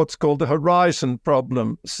out what's called the horizon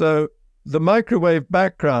problem. So the microwave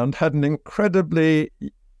background had an incredibly,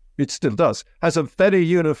 it still does, has a very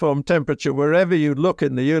uniform temperature wherever you look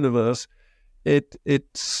in the universe.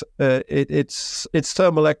 It's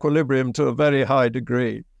thermal equilibrium to a very high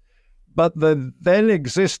degree. But the then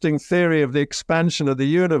existing theory of the expansion of the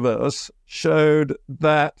universe showed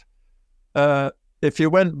that if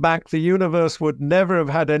you went back, the universe would never have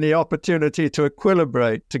had any opportunity to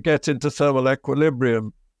equilibrate, to get into thermal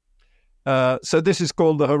equilibrium. So this is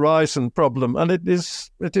called the horizon problem, and it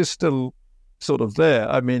is still sort of there.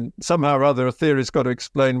 I mean, somehow or other, a theory's got to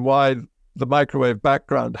explain why the microwave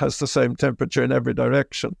background has the same temperature in every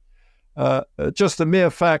direction. Just the mere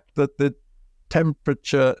fact that the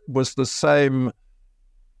temperature was the same,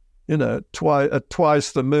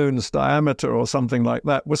 twice the moon's diameter or something like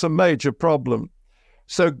that, was a major problem.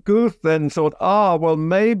 So Guth then thought, well,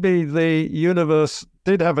 maybe the universe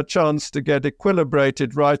did have a chance to get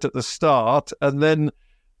equilibrated right at the start, and then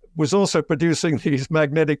was also producing these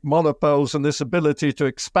magnetic monopoles and this ability to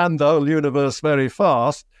expand the whole universe very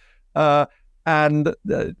fast. And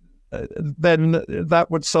then that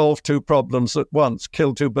would solve two problems at once,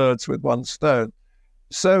 kill two birds with one stone.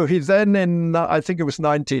 So he then, in, I think it was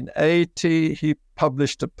 1980, he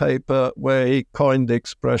published a paper where he coined the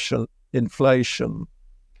expression inflation.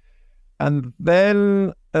 And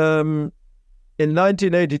then in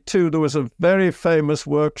 1982, there was a very famous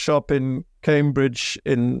workshop in Cambridge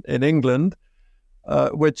in England,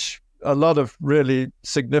 which a lot of really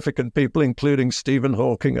significant people, including Stephen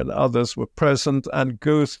Hawking and others, were present, and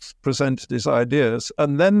Guth presented his ideas.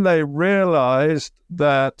 And then they realized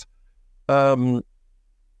that in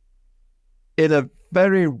a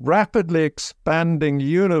very rapidly expanding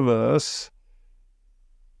universe,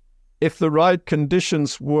 if the right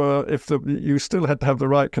conditions were, you still had to have the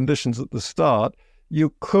right conditions at the start,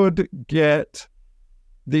 you could get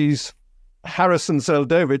these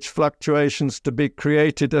Harrison-Zeldovich fluctuations to be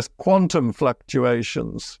created as quantum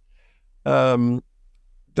fluctuations. There's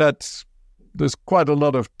quite a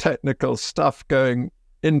lot of technical stuff going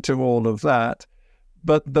into all of that,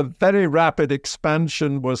 but the very rapid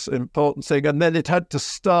expansion was an important thing, and then it had to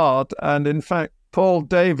start. And in fact, Paul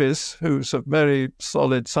Davies, who's a very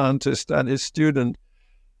solid scientist, and his student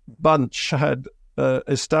Bunch had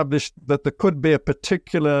established that there could be a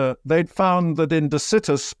particular, they'd found that in de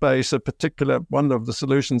Sitter space, one of the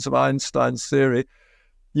solutions of Einstein's theory,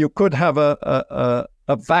 you could have a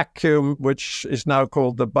vacuum, which is now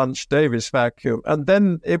called the Bunch-Davies vacuum. And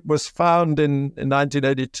then it was found in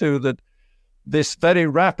 1982 that this very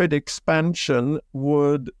rapid expansion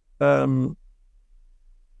would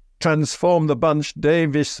transform the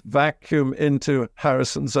Bunch-Davies vacuum into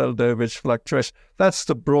Harrison-Zeldovich fluctuation. That's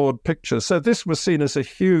the broad picture. So this was seen as a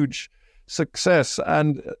huge success,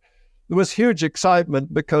 and there was huge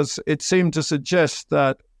excitement because it seemed to suggest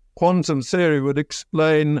that quantum theory would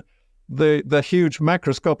explain the huge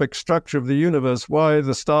macroscopic structure of the universe, why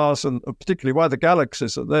the stars and particularly why the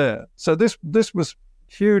galaxies are there. So this was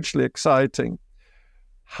hugely exciting.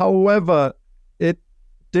 However, it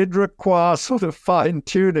did require sort of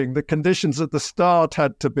fine-tuning. The conditions at the start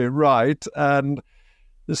had to be right, and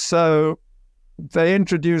so they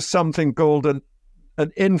introduced something called an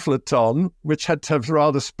inflaton, which had to have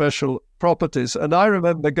rather special properties. And I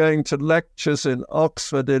remember going to lectures in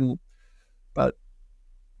Oxford in about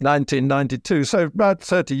 1992, so about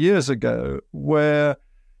 30 years ago, where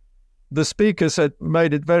the speakers had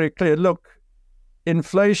made it very clear, look,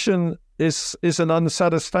 inflation is an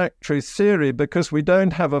unsatisfactory theory, because we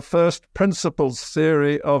don't have a first principles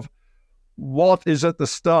theory of what is at the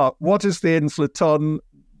start, what is the inflaton,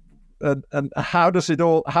 and how does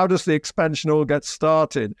the expansion all get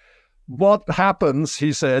started. What happens,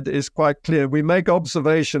 he said, is quite clear. We make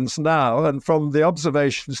observations now, and from the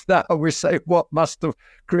observations now we say what must have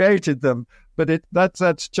created them. But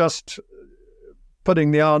that's just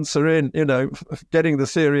putting the answer in, getting the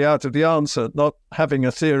theory out of the answer, not having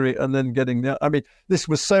a theory and then getting the... I mean, this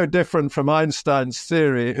was so different from Einstein's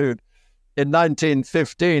theory, who in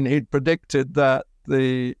 1915 he'd predicted that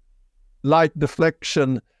the light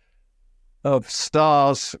deflection of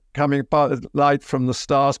stars light from the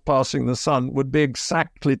stars passing the sun would be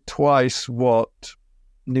exactly twice what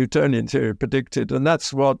Newtonian theory predicted. And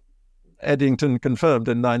that's what Eddington confirmed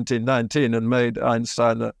in 1919 and made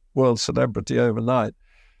Einstein a world celebrity overnight.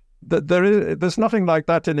 There's nothing like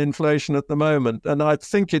that in inflation at the moment. And I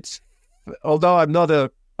think although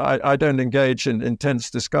I don't engage in intense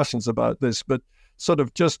discussions about this, but sort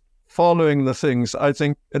of just following the things, I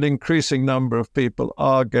think an increasing number of people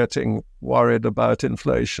are getting worried about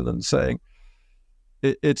inflation and saying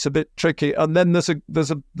it's a bit tricky. And then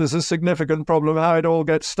there's a significant problem how it all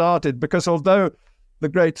gets started, because although the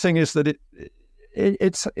great thing is that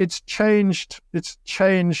it's changed.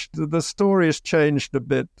 The story has changed a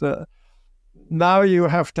bit. Now you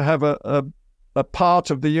have to have a part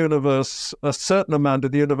of the universe, a certain amount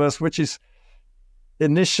of the universe, which is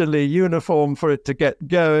initially uniform for it to get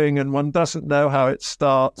going, and one doesn't know how it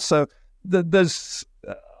starts. So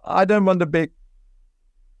I don't want to be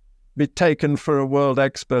taken for a world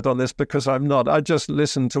expert on this, because I'm not. I just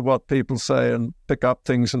listen to what people say and pick up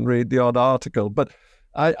things and read the odd article. But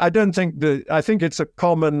I don't think I think it's a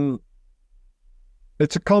common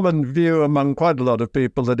view among quite a lot of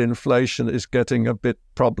people that inflation is getting a bit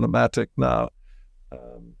problematic now.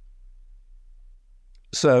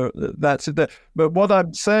 So that's it. But what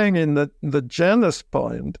I'm saying in the genus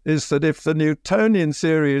point is that if the Newtonian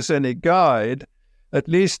theory is any guide, at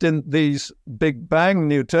least in these Big Bang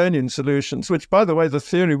Newtonian solutions, which, by the way, the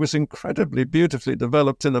theory was incredibly beautifully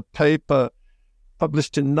developed in a paper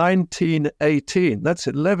published in 1918. That's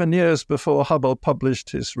 11 years before Hubble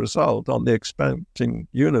published his result on the expanding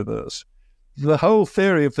universe. The whole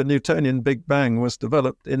theory of the Newtonian Big Bang was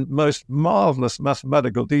developed in most marvelous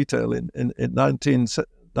mathematical detail in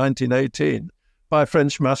 1918 by a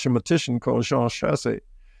French mathematician called Jean Chasset.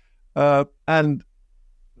 And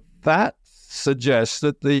that suggests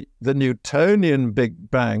that the Newtonian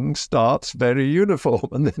Big Bang starts very uniform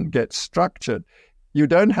and then gets structured. You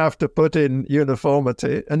don't have to put in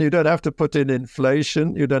uniformity, and you don't have to put in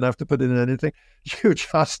inflation. You don't have to put in anything. You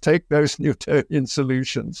just take those Newtonian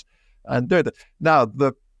solutions and do it. Now,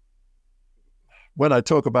 when I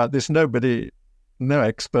talk about this, no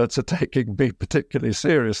experts are taking me particularly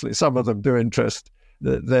seriously. Some of them do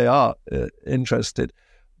they are interested.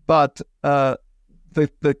 But the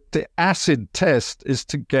acid test is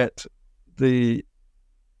to get the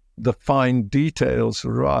fine details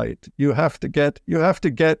right. You have to get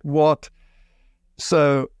what.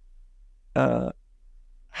 So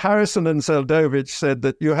Harrison and Zeldovich said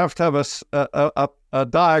that you have to have a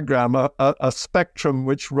diagram, a spectrum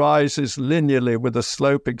which rises linearly with a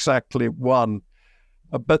slope exactly 1.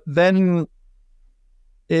 But then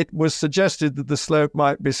it was suggested that the slope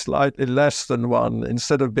might be slightly less than 1.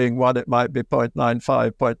 Instead of being 1, it might be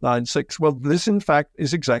 0.95, 0.96. Well, this, in fact,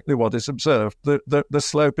 is exactly what is observed. The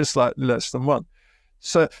slope is slightly less than 1.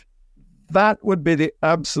 So that would be the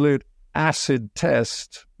absolute acid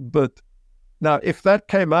test. But now, if that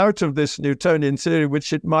came out of this Newtonian theory,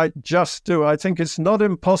 which it might just do, I think it's not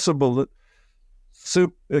impossible that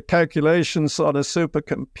calculations on a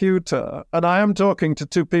supercomputer, and I am talking to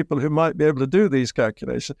two people who might be able to do these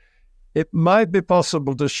calculations, it might be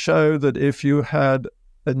possible to show that if you had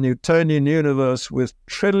a Newtonian universe with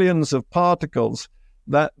trillions of particles,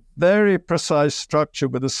 that very precise structure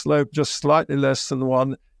with a slope just slightly less than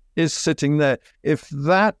 1 is sitting there. If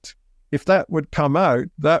that would come out,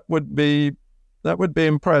 that would be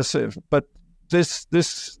impressive. But this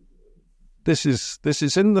is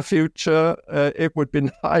in the future. It would be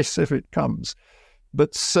nice if it comes.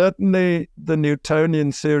 But certainly the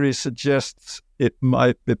Newtonian theory suggests it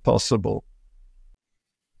might be possible.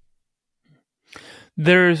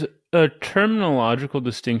 There's a terminological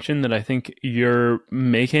distinction that I think you're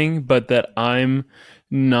making, but that I'm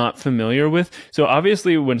not familiar with. So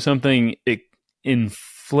obviously when something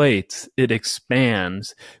inflates, it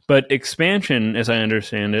expands. But expansion, as I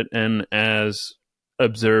understand it, and as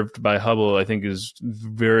observed by Hubble, I think is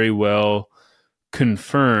very well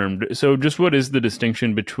confirmed. So just what is the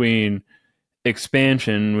distinction between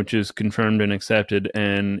expansion, which is confirmed and accepted,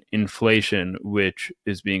 and inflation, which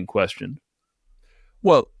is being questioned?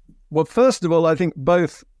 Well, first of all, I think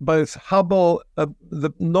both Hubble,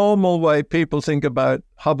 the normal way people think about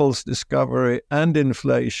Hubble's discovery and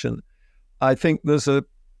inflation, I think there's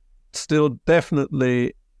still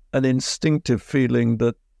definitely an instinctive feeling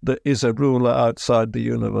that there is a ruler outside the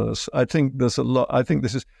universe. I think there's a lot. I think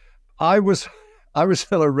this is. I was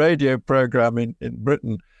on a radio program in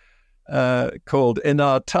Britain called In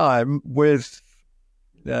Our Time with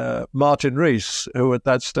Martin Rees, who at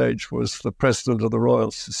that stage was the president of the Royal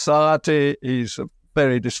Society. He's a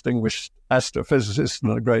very distinguished astrophysicist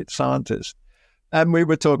and a great scientist. And we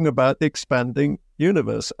were talking about the expanding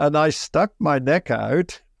universe. And I stuck my neck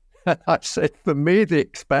out and I said, for me, the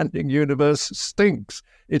expanding universe stinks.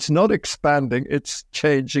 It's not expanding, it's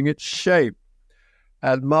changing its shape.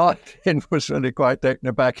 And Martin was really quite taken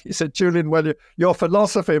aback. He said, Julian, well, your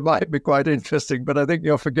philosophy might be quite interesting, but I think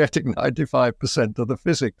you're forgetting 95% of the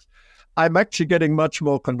physics. I'm actually getting much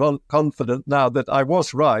more confident now that I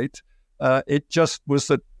was right. It just was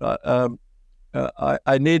that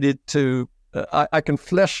I needed to, I can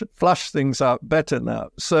flush things out better now.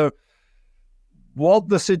 So what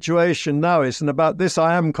the situation now is, and about this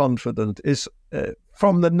I am confident, is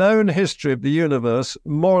from the known history of the universe,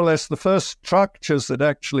 more or less the first structures that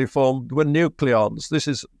actually formed were nucleons. This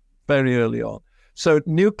is very early on. So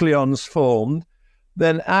nucleons formed,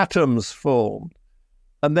 then atoms formed,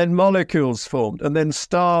 and then molecules formed, and then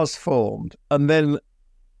stars formed, and then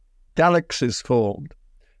galaxies formed.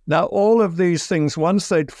 Now, all of these things, once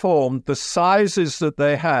they'd formed, the sizes that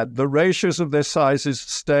they had, the ratios of their sizes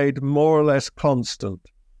stayed more or less constant.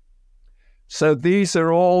 So these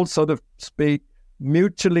are all, so to speak,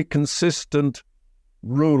 mutually consistent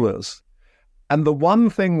rulers. And the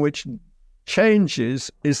one thing which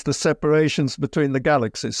changes is the separations between the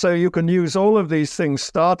galaxies. So you can use all of these things,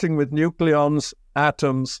 starting with nucleons,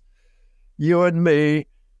 atoms, you and me,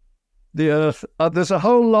 the Earth. There's a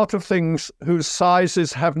whole lot of things whose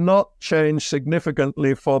sizes have not changed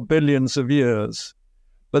significantly for billions of years.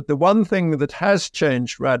 But the one thing that has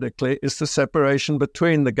changed radically is the separation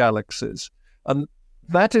between the galaxies. And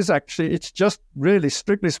that is actually, it's just really,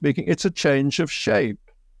 strictly speaking, it's a change of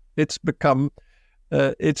shape. It's become,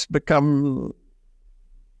 the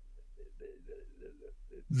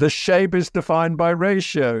shape is defined by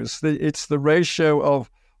ratios. It's the ratio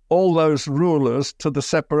of all those rulers to the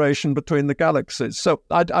separation between the galaxies. So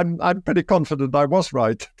I'm pretty confident I was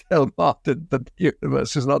right to tell Martin that the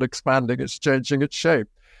universe is not expanding, it's changing its shape.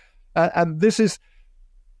 And this is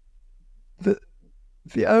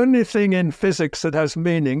the only thing in physics that has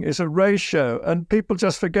meaning is a ratio, and people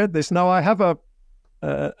just forget this. Now, I have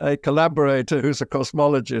a collaborator who's a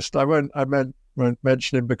cosmologist. I won't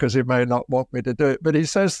mention him because he may not want me to do it, but he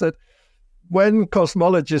says that when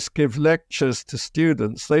cosmologists give lectures to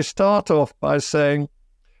students, they start off by saying,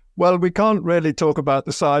 well, we can't really talk about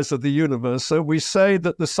the size of the universe, so we say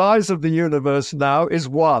that the size of the universe now is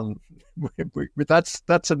 1.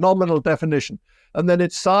 That's a nominal definition. And then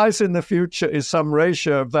its size in the future is some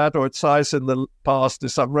ratio of that, or its size in the past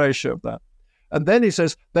is some ratio of that. And then he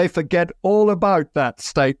says they forget all about that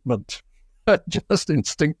statement, just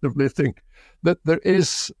instinctively think that there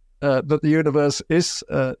is, that the universe is,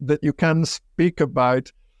 that you can speak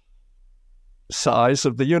about size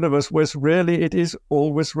of the universe, whereas really it is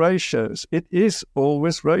always ratios. It is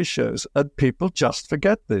always ratios, and people just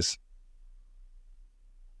forget this.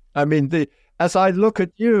 I mean, as I look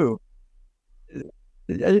at you,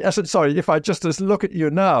 if I just look at you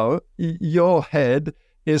now, your head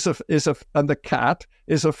is and the cat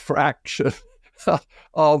is a fraction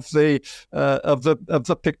of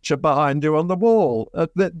the picture behind you on the wall.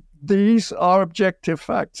 These are objective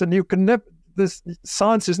facts, and you can never.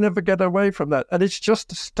 Sciences never get away from that, and it's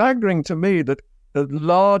just staggering to me that a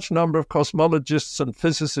large number of cosmologists and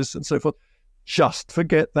physicists and so forth just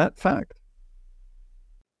forget that fact.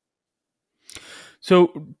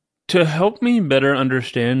 So, to help me better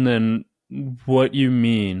understand then what you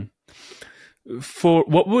mean, for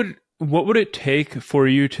what would it take for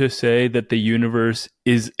you to say that the universe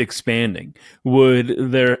is expanding? I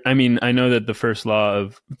know that the first law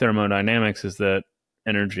of thermodynamics is that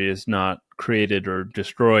energy is not created or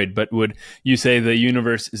destroyed, but would you say the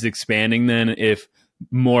universe is expanding then if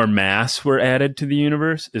more mass were added to the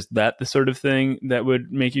universe? Is that the sort of thing that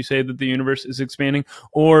would make you say that the universe is expanding?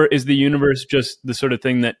 Or is the universe just the sort of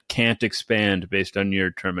thing that can't expand based on your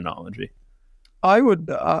terminology? I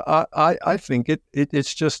think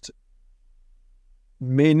it's just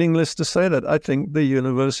meaningless to say that. I think the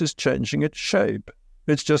universe is changing its shape.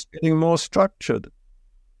 It's just getting more structured.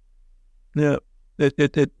 Yeah.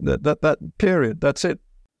 That period. That's it.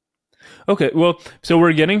 Okay, well, so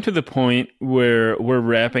we're getting to the point where we're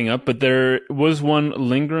wrapping up, but there was one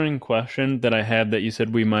lingering question that I had that you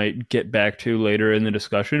said we might get back to later in the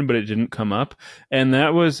discussion, but it didn't come up. And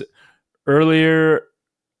that was earlier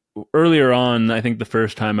on, I think the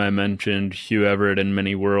first time I mentioned Hugh Everett and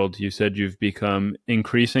many worlds, you said you've become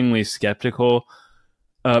increasingly skeptical.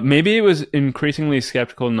 Maybe it was increasingly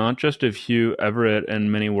skeptical not just of Hugh Everett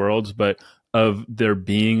and many worlds, but of there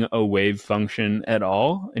being a wave function at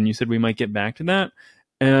all. And you said we might get back to that.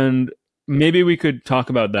 And maybe we could talk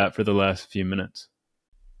about that for the last few minutes.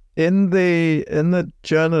 In the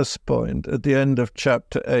Janus point at the end of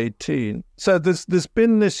chapter 18, so there's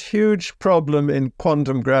been this huge problem in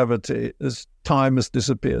quantum gravity as time has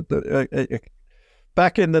disappeared.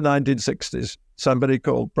 Back in the 1960s, somebody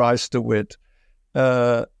called Bryce DeWitt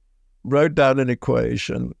wrote down an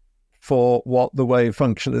equation for what the wave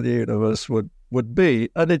function of the universe would be,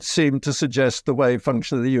 and it seemed to suggest the wave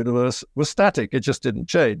function of the universe was static. It just didn't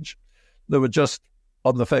change. There were just,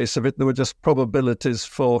 on the face of it, there were just probabilities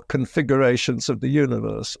for configurations of the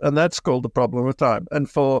universe, and that's called the problem of time. And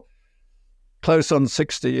for close on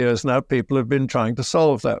 60 years now, people have been trying to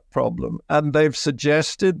solve that problem, and they've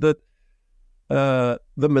suggested that the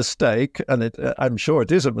mistake, and I'm sure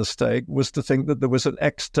it is a mistake, was to think that there was an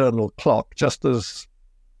external clock, just as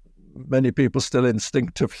many people still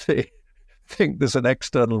instinctively think there's an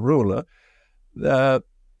external ruler. The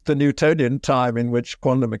Newtonian time in which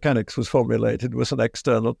quantum mechanics was formulated was an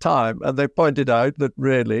external time, and they pointed out that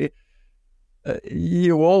really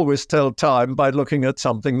you always tell time by looking at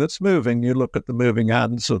something that's moving. You look at the moving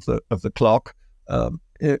hands of the clock.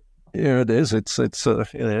 Here it is.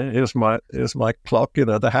 Here's my clock.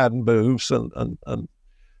 The hand moves, and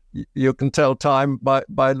you can tell time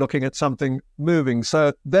by looking at something moving.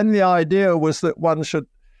 So then the idea was that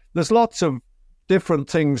there's lots of different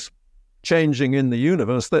things changing in the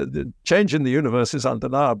universe. The change in the universe is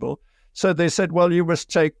undeniable. So they said, well, you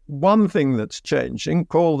must take one thing that's changing,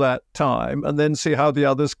 call that time, and then see how the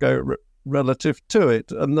others go relative to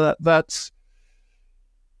it. And that's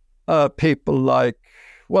people like,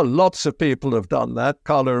 well, lots of people have done that.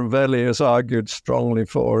 Carlo Rovelli has argued strongly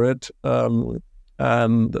for it.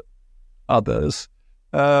 And others.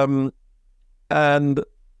 And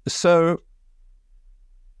so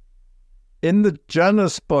in the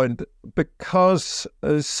Janus point, because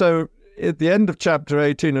so at the end of chapter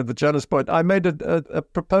 18 of the Janus point, I made a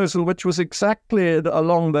proposal which was exactly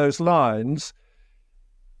along those lines,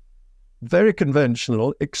 very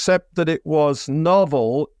conventional, except that it was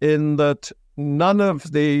novel in that none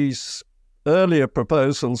of these earlier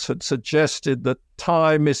proposals had suggested that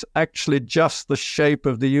time is actually just the shape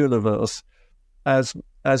of the universe as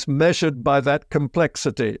measured by that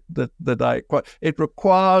complexity it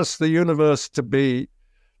requires the universe to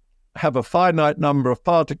have a finite number of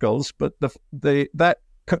particles, but that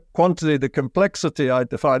quantity, the complexity I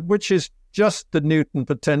defined, which is just the Newton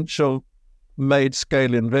potential made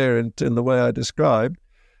scale invariant in the way I described,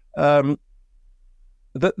 that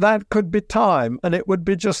could be time, and it would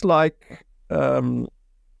be just like the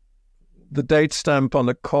date stamp on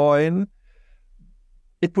a coin.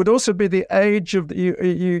 It would also be the age of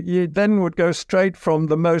you then would go straight from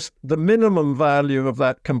the minimum value of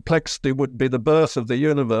that complexity would be the birth of the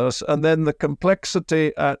universe, and then the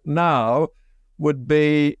complexity at now would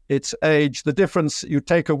be its age. The difference, you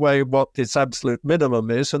take away what its absolute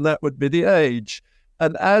minimum is, and that would be the age.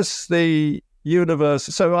 And as the universe,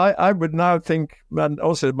 so I would now think, and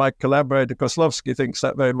also my collaborator Kozlowski thinks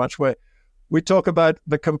that very much, where we talk about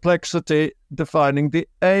the complexity defining the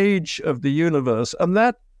age of the universe. And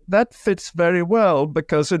that fits very well,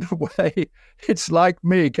 because in a way, it's like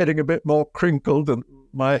me getting a bit more crinkled and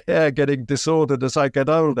my hair getting disordered as I get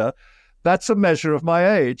older. That's a measure of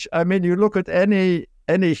my age. I mean, you look at any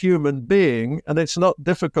human being, and it's not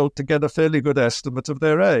difficult to get a fairly good estimate of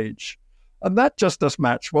their age. And that just does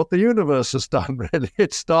match what the universe has done, really.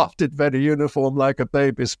 It started very uniform like a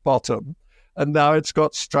baby's bottom, and now it's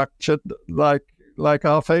got structured like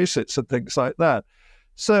our faces and things like that.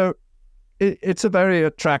 So it's a very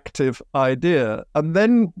attractive idea. And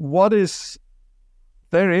then what is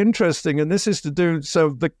very interesting, and this is to do, so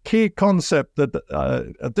the key concept that,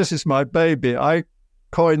 this is my baby, I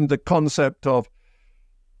coined the concept of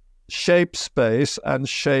shape space and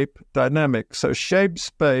shape dynamics. So shape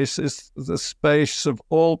space is the space of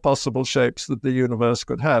all possible shapes that the universe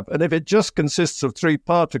could have. And if it just consists of three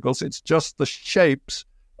particles, it's just the shapes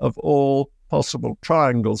of all possible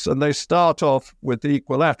triangles. And they start off with the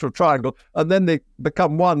equilateral triangle, and then they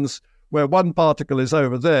become ones where one particle is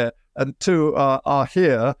over there and two are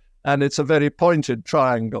here, and it's a very pointed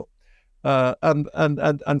triangle.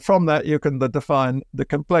 And from that you can define the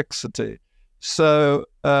complexity. So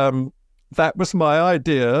that was my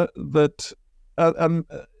idea. That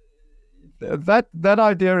that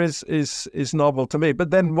idea is novel to me. But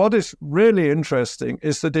then what is really interesting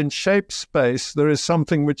is that in shape space there is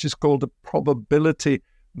something which is called a probability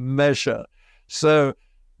measure. So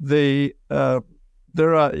there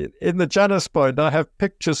are, in the Janus point, I have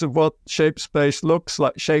pictures of what shape space looks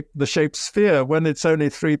like, the shape sphere when it's only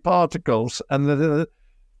 3 particles, and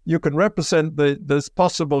you can represent the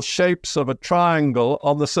possible shapes of a triangle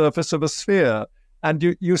on the surface of a sphere, and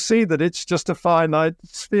you see that it's just a finite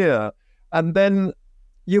sphere. And then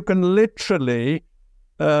you can literally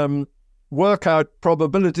work out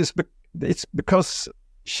probabilities. It's because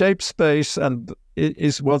shape space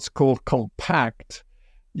is what's called compact.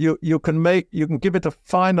 You can give it a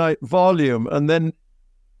finite volume, and then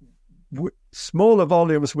smaller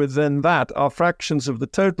volumes within that are fractions of the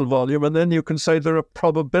total volume, and then you can say there are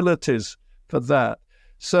probabilities for that.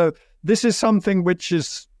 So this is something which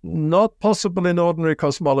is not possible in ordinary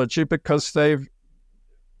cosmology because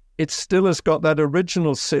it still has got that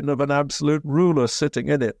original sin of an absolute ruler sitting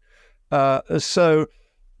in it. So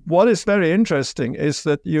what is very interesting is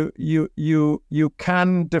that you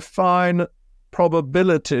can define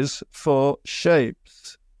probabilities for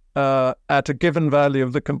shapes at a given value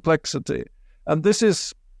of the complexity, and this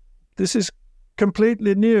is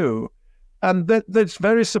completely new, and that's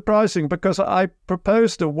very surprising because I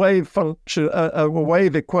proposed a wave function, a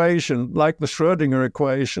wave equation like the Schrödinger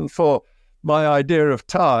equation for my idea of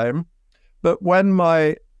time, but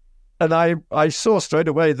I saw straight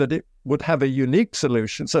away that it would have a unique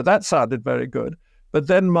solution, so that sounded very good. But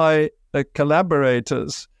then my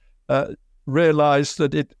collaborators realized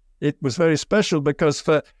that it was very special because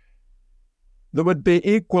there would be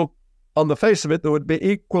equal, on the face of it, there would be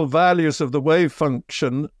equal values of the wave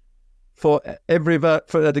function for at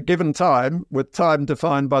a given time, with time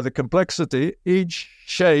defined by the complexity. Each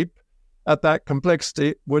shape at that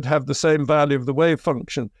complexity would have the same value of the wave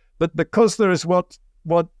function. But because there is what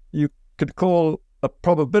you could call a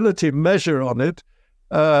probability measure on it,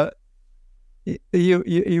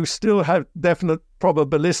 you still have definite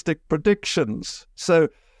probabilistic predictions. So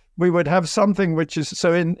we would have something which is,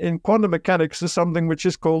 so in quantum mechanics, there's something which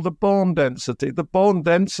is called the Born density. The Born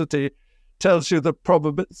density tells you the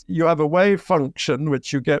probability. You have a wave function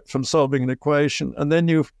which you get from solving an equation, and then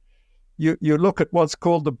you look at what's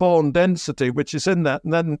called the Born density, which is in that,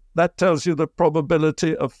 and then that tells you the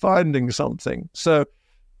probability of finding something. So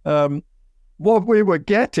what we were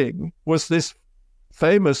getting was this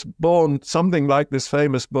famous something like this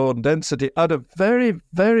famous Born density out of very,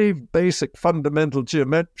 very basic fundamental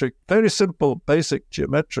very simple basic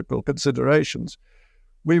geometrical considerations.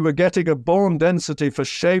 We were getting a Born density for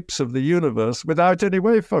shapes of the universe without any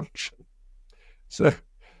wave function. So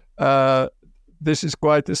this is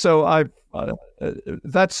quite, so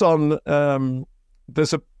that's on,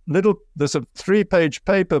 there's a 3-page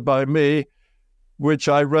paper by me, which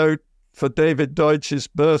I wrote for David Deutsch's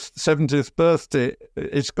 70th birthday.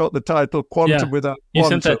 It's got the title Quantum Without Quantum. You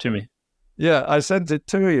sent that to me. Yeah, I sent it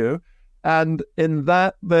to you. And in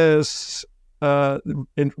that, there's,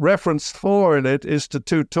 in reference 4 in it is to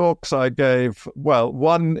 2 talks I gave. Well,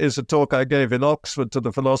 one is a talk I gave in Oxford to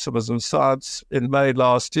the philosophers of science in May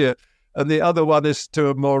last year. And the other one is to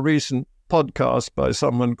a more recent podcast by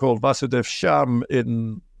someone called Vasudev Sham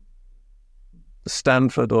in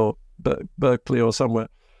Stanford or Berkeley or somewhere,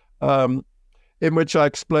 in which I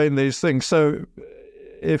explain these things. So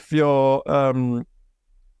if you're, and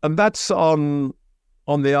that's on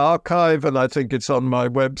the archive, and I think it's on my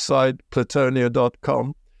website,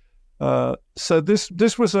 platonia.com. So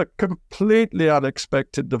this was a completely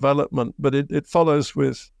unexpected development, but it follows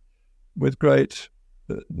with great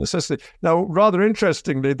necessity. Now, rather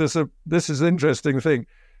interestingly, this is an interesting thing.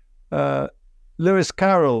 Lewis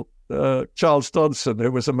Carroll, Charles Dodson,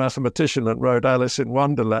 who was a mathematician and wrote Alice in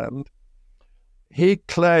Wonderland, he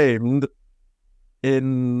claimed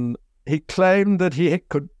that he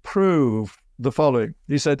could prove the following.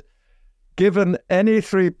 He said, given any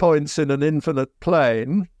 3 points in an infinite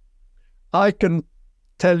plane, I can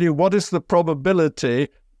tell you what is the probability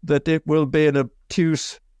that it will be an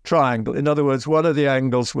obtuse triangle. In other words, one of the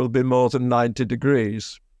angles will be more than 90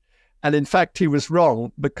 degrees. And in fact, he was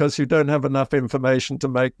wrong because you don't have enough information to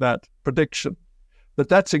make that prediction. But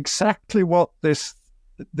that's exactly what this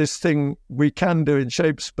thing we can do in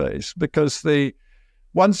shape space, because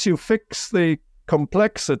once you fix the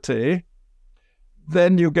complexity,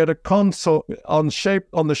 then you get a contour on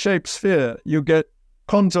the shape sphere. You get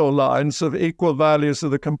contour lines of equal values of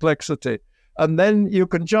the complexity. And then you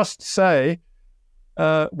can just say,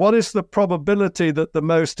 what is the probability that the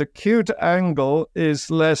most acute angle is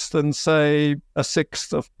less than, say, a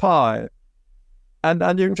sixth of pi?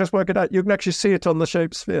 And you can just work it out. You can actually see it on the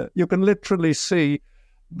shaped sphere. You can literally see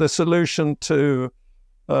the solution to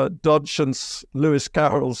Dodge and Lewis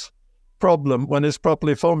Carroll's problem when it's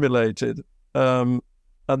properly formulated. And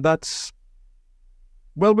that's,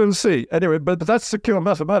 well, we'll see. Anyway, but that's secure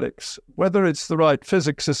mathematics. Whether it's the right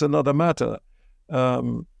physics is another matter.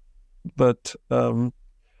 But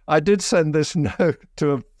I did send this note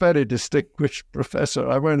to a very distinguished professor.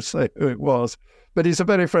 I won't say who it was, but he's a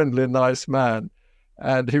very friendly and nice man.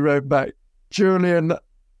 And he wrote back, Julian,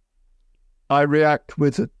 I react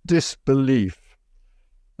with a disbelief.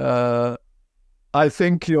 I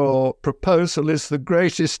think your proposal is the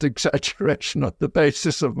greatest exaggeration on the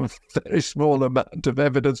basis of a very small amount of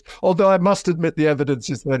evidence, although I must admit the evidence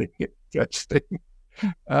is very interesting.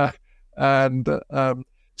 So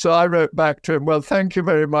I wrote back to him, well, thank you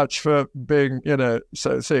very much for being,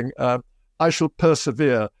 so saying, I shall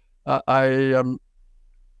persevere.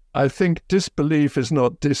 I think disbelief is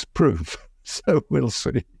not disproof, so we'll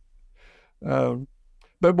see. But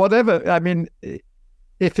whatever, I mean,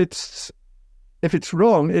 if it's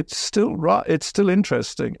wrong, it's still right. It's still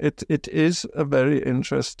interesting. It is a very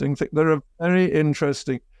interesting thing. There are very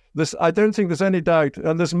interesting. I don't think there's any doubt,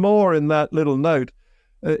 and there's more in that little note.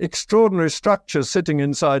 Extraordinary structures sitting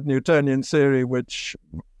inside Newtonian theory, which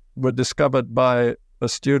were discovered by a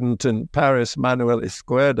student in Paris, Manuel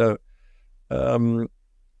Izquierdo.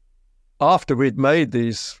 After we'd made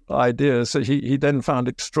these ideas, so he then found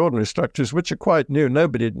extraordinary structures which are quite new.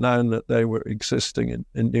 Nobody had known that they were existing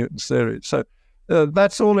in Newton's theory. So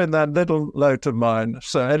that's all in that little note of mine.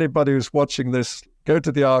 So anybody who's watching this, go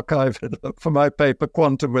to the archive and look for my paper,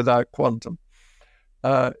 Quantum Without Quantum.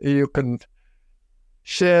 You can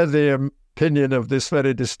share the opinion of this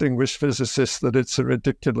very distinguished physicist that it's a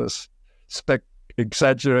ridiculous,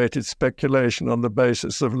 exaggerated speculation on the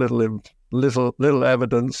basis of little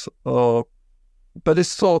evidence, but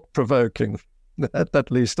it's thought-provoking,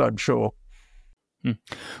 at least I'm sure.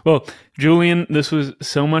 Well, Julian, this was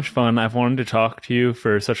so much fun. I've wanted to talk to you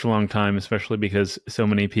for such a long time, especially because so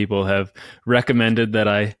many people have recommended that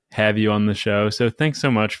I have you on the show. So thanks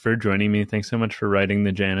so much for joining me. Thanks so much for writing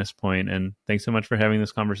the Janus point, and thanks so much for having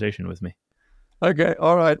this conversation with me. Okay,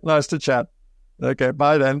 all right. Nice to chat. Okay,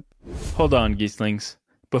 bye then. Hold on, Geeslings.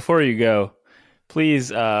 Before you go,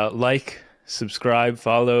 please like, subscribe,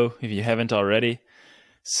 follow if you haven't already.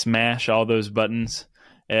 Smash all those buttons.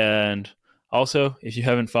 And also, if you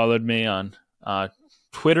haven't followed me on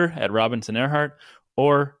Twitter at Robinson Earhart,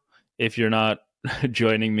 or if you're not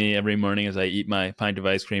joining me every morning as I eat my pint of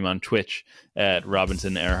ice cream on Twitch at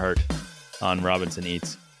Robinson Earhart on Robinson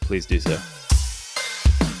Eats, please do so.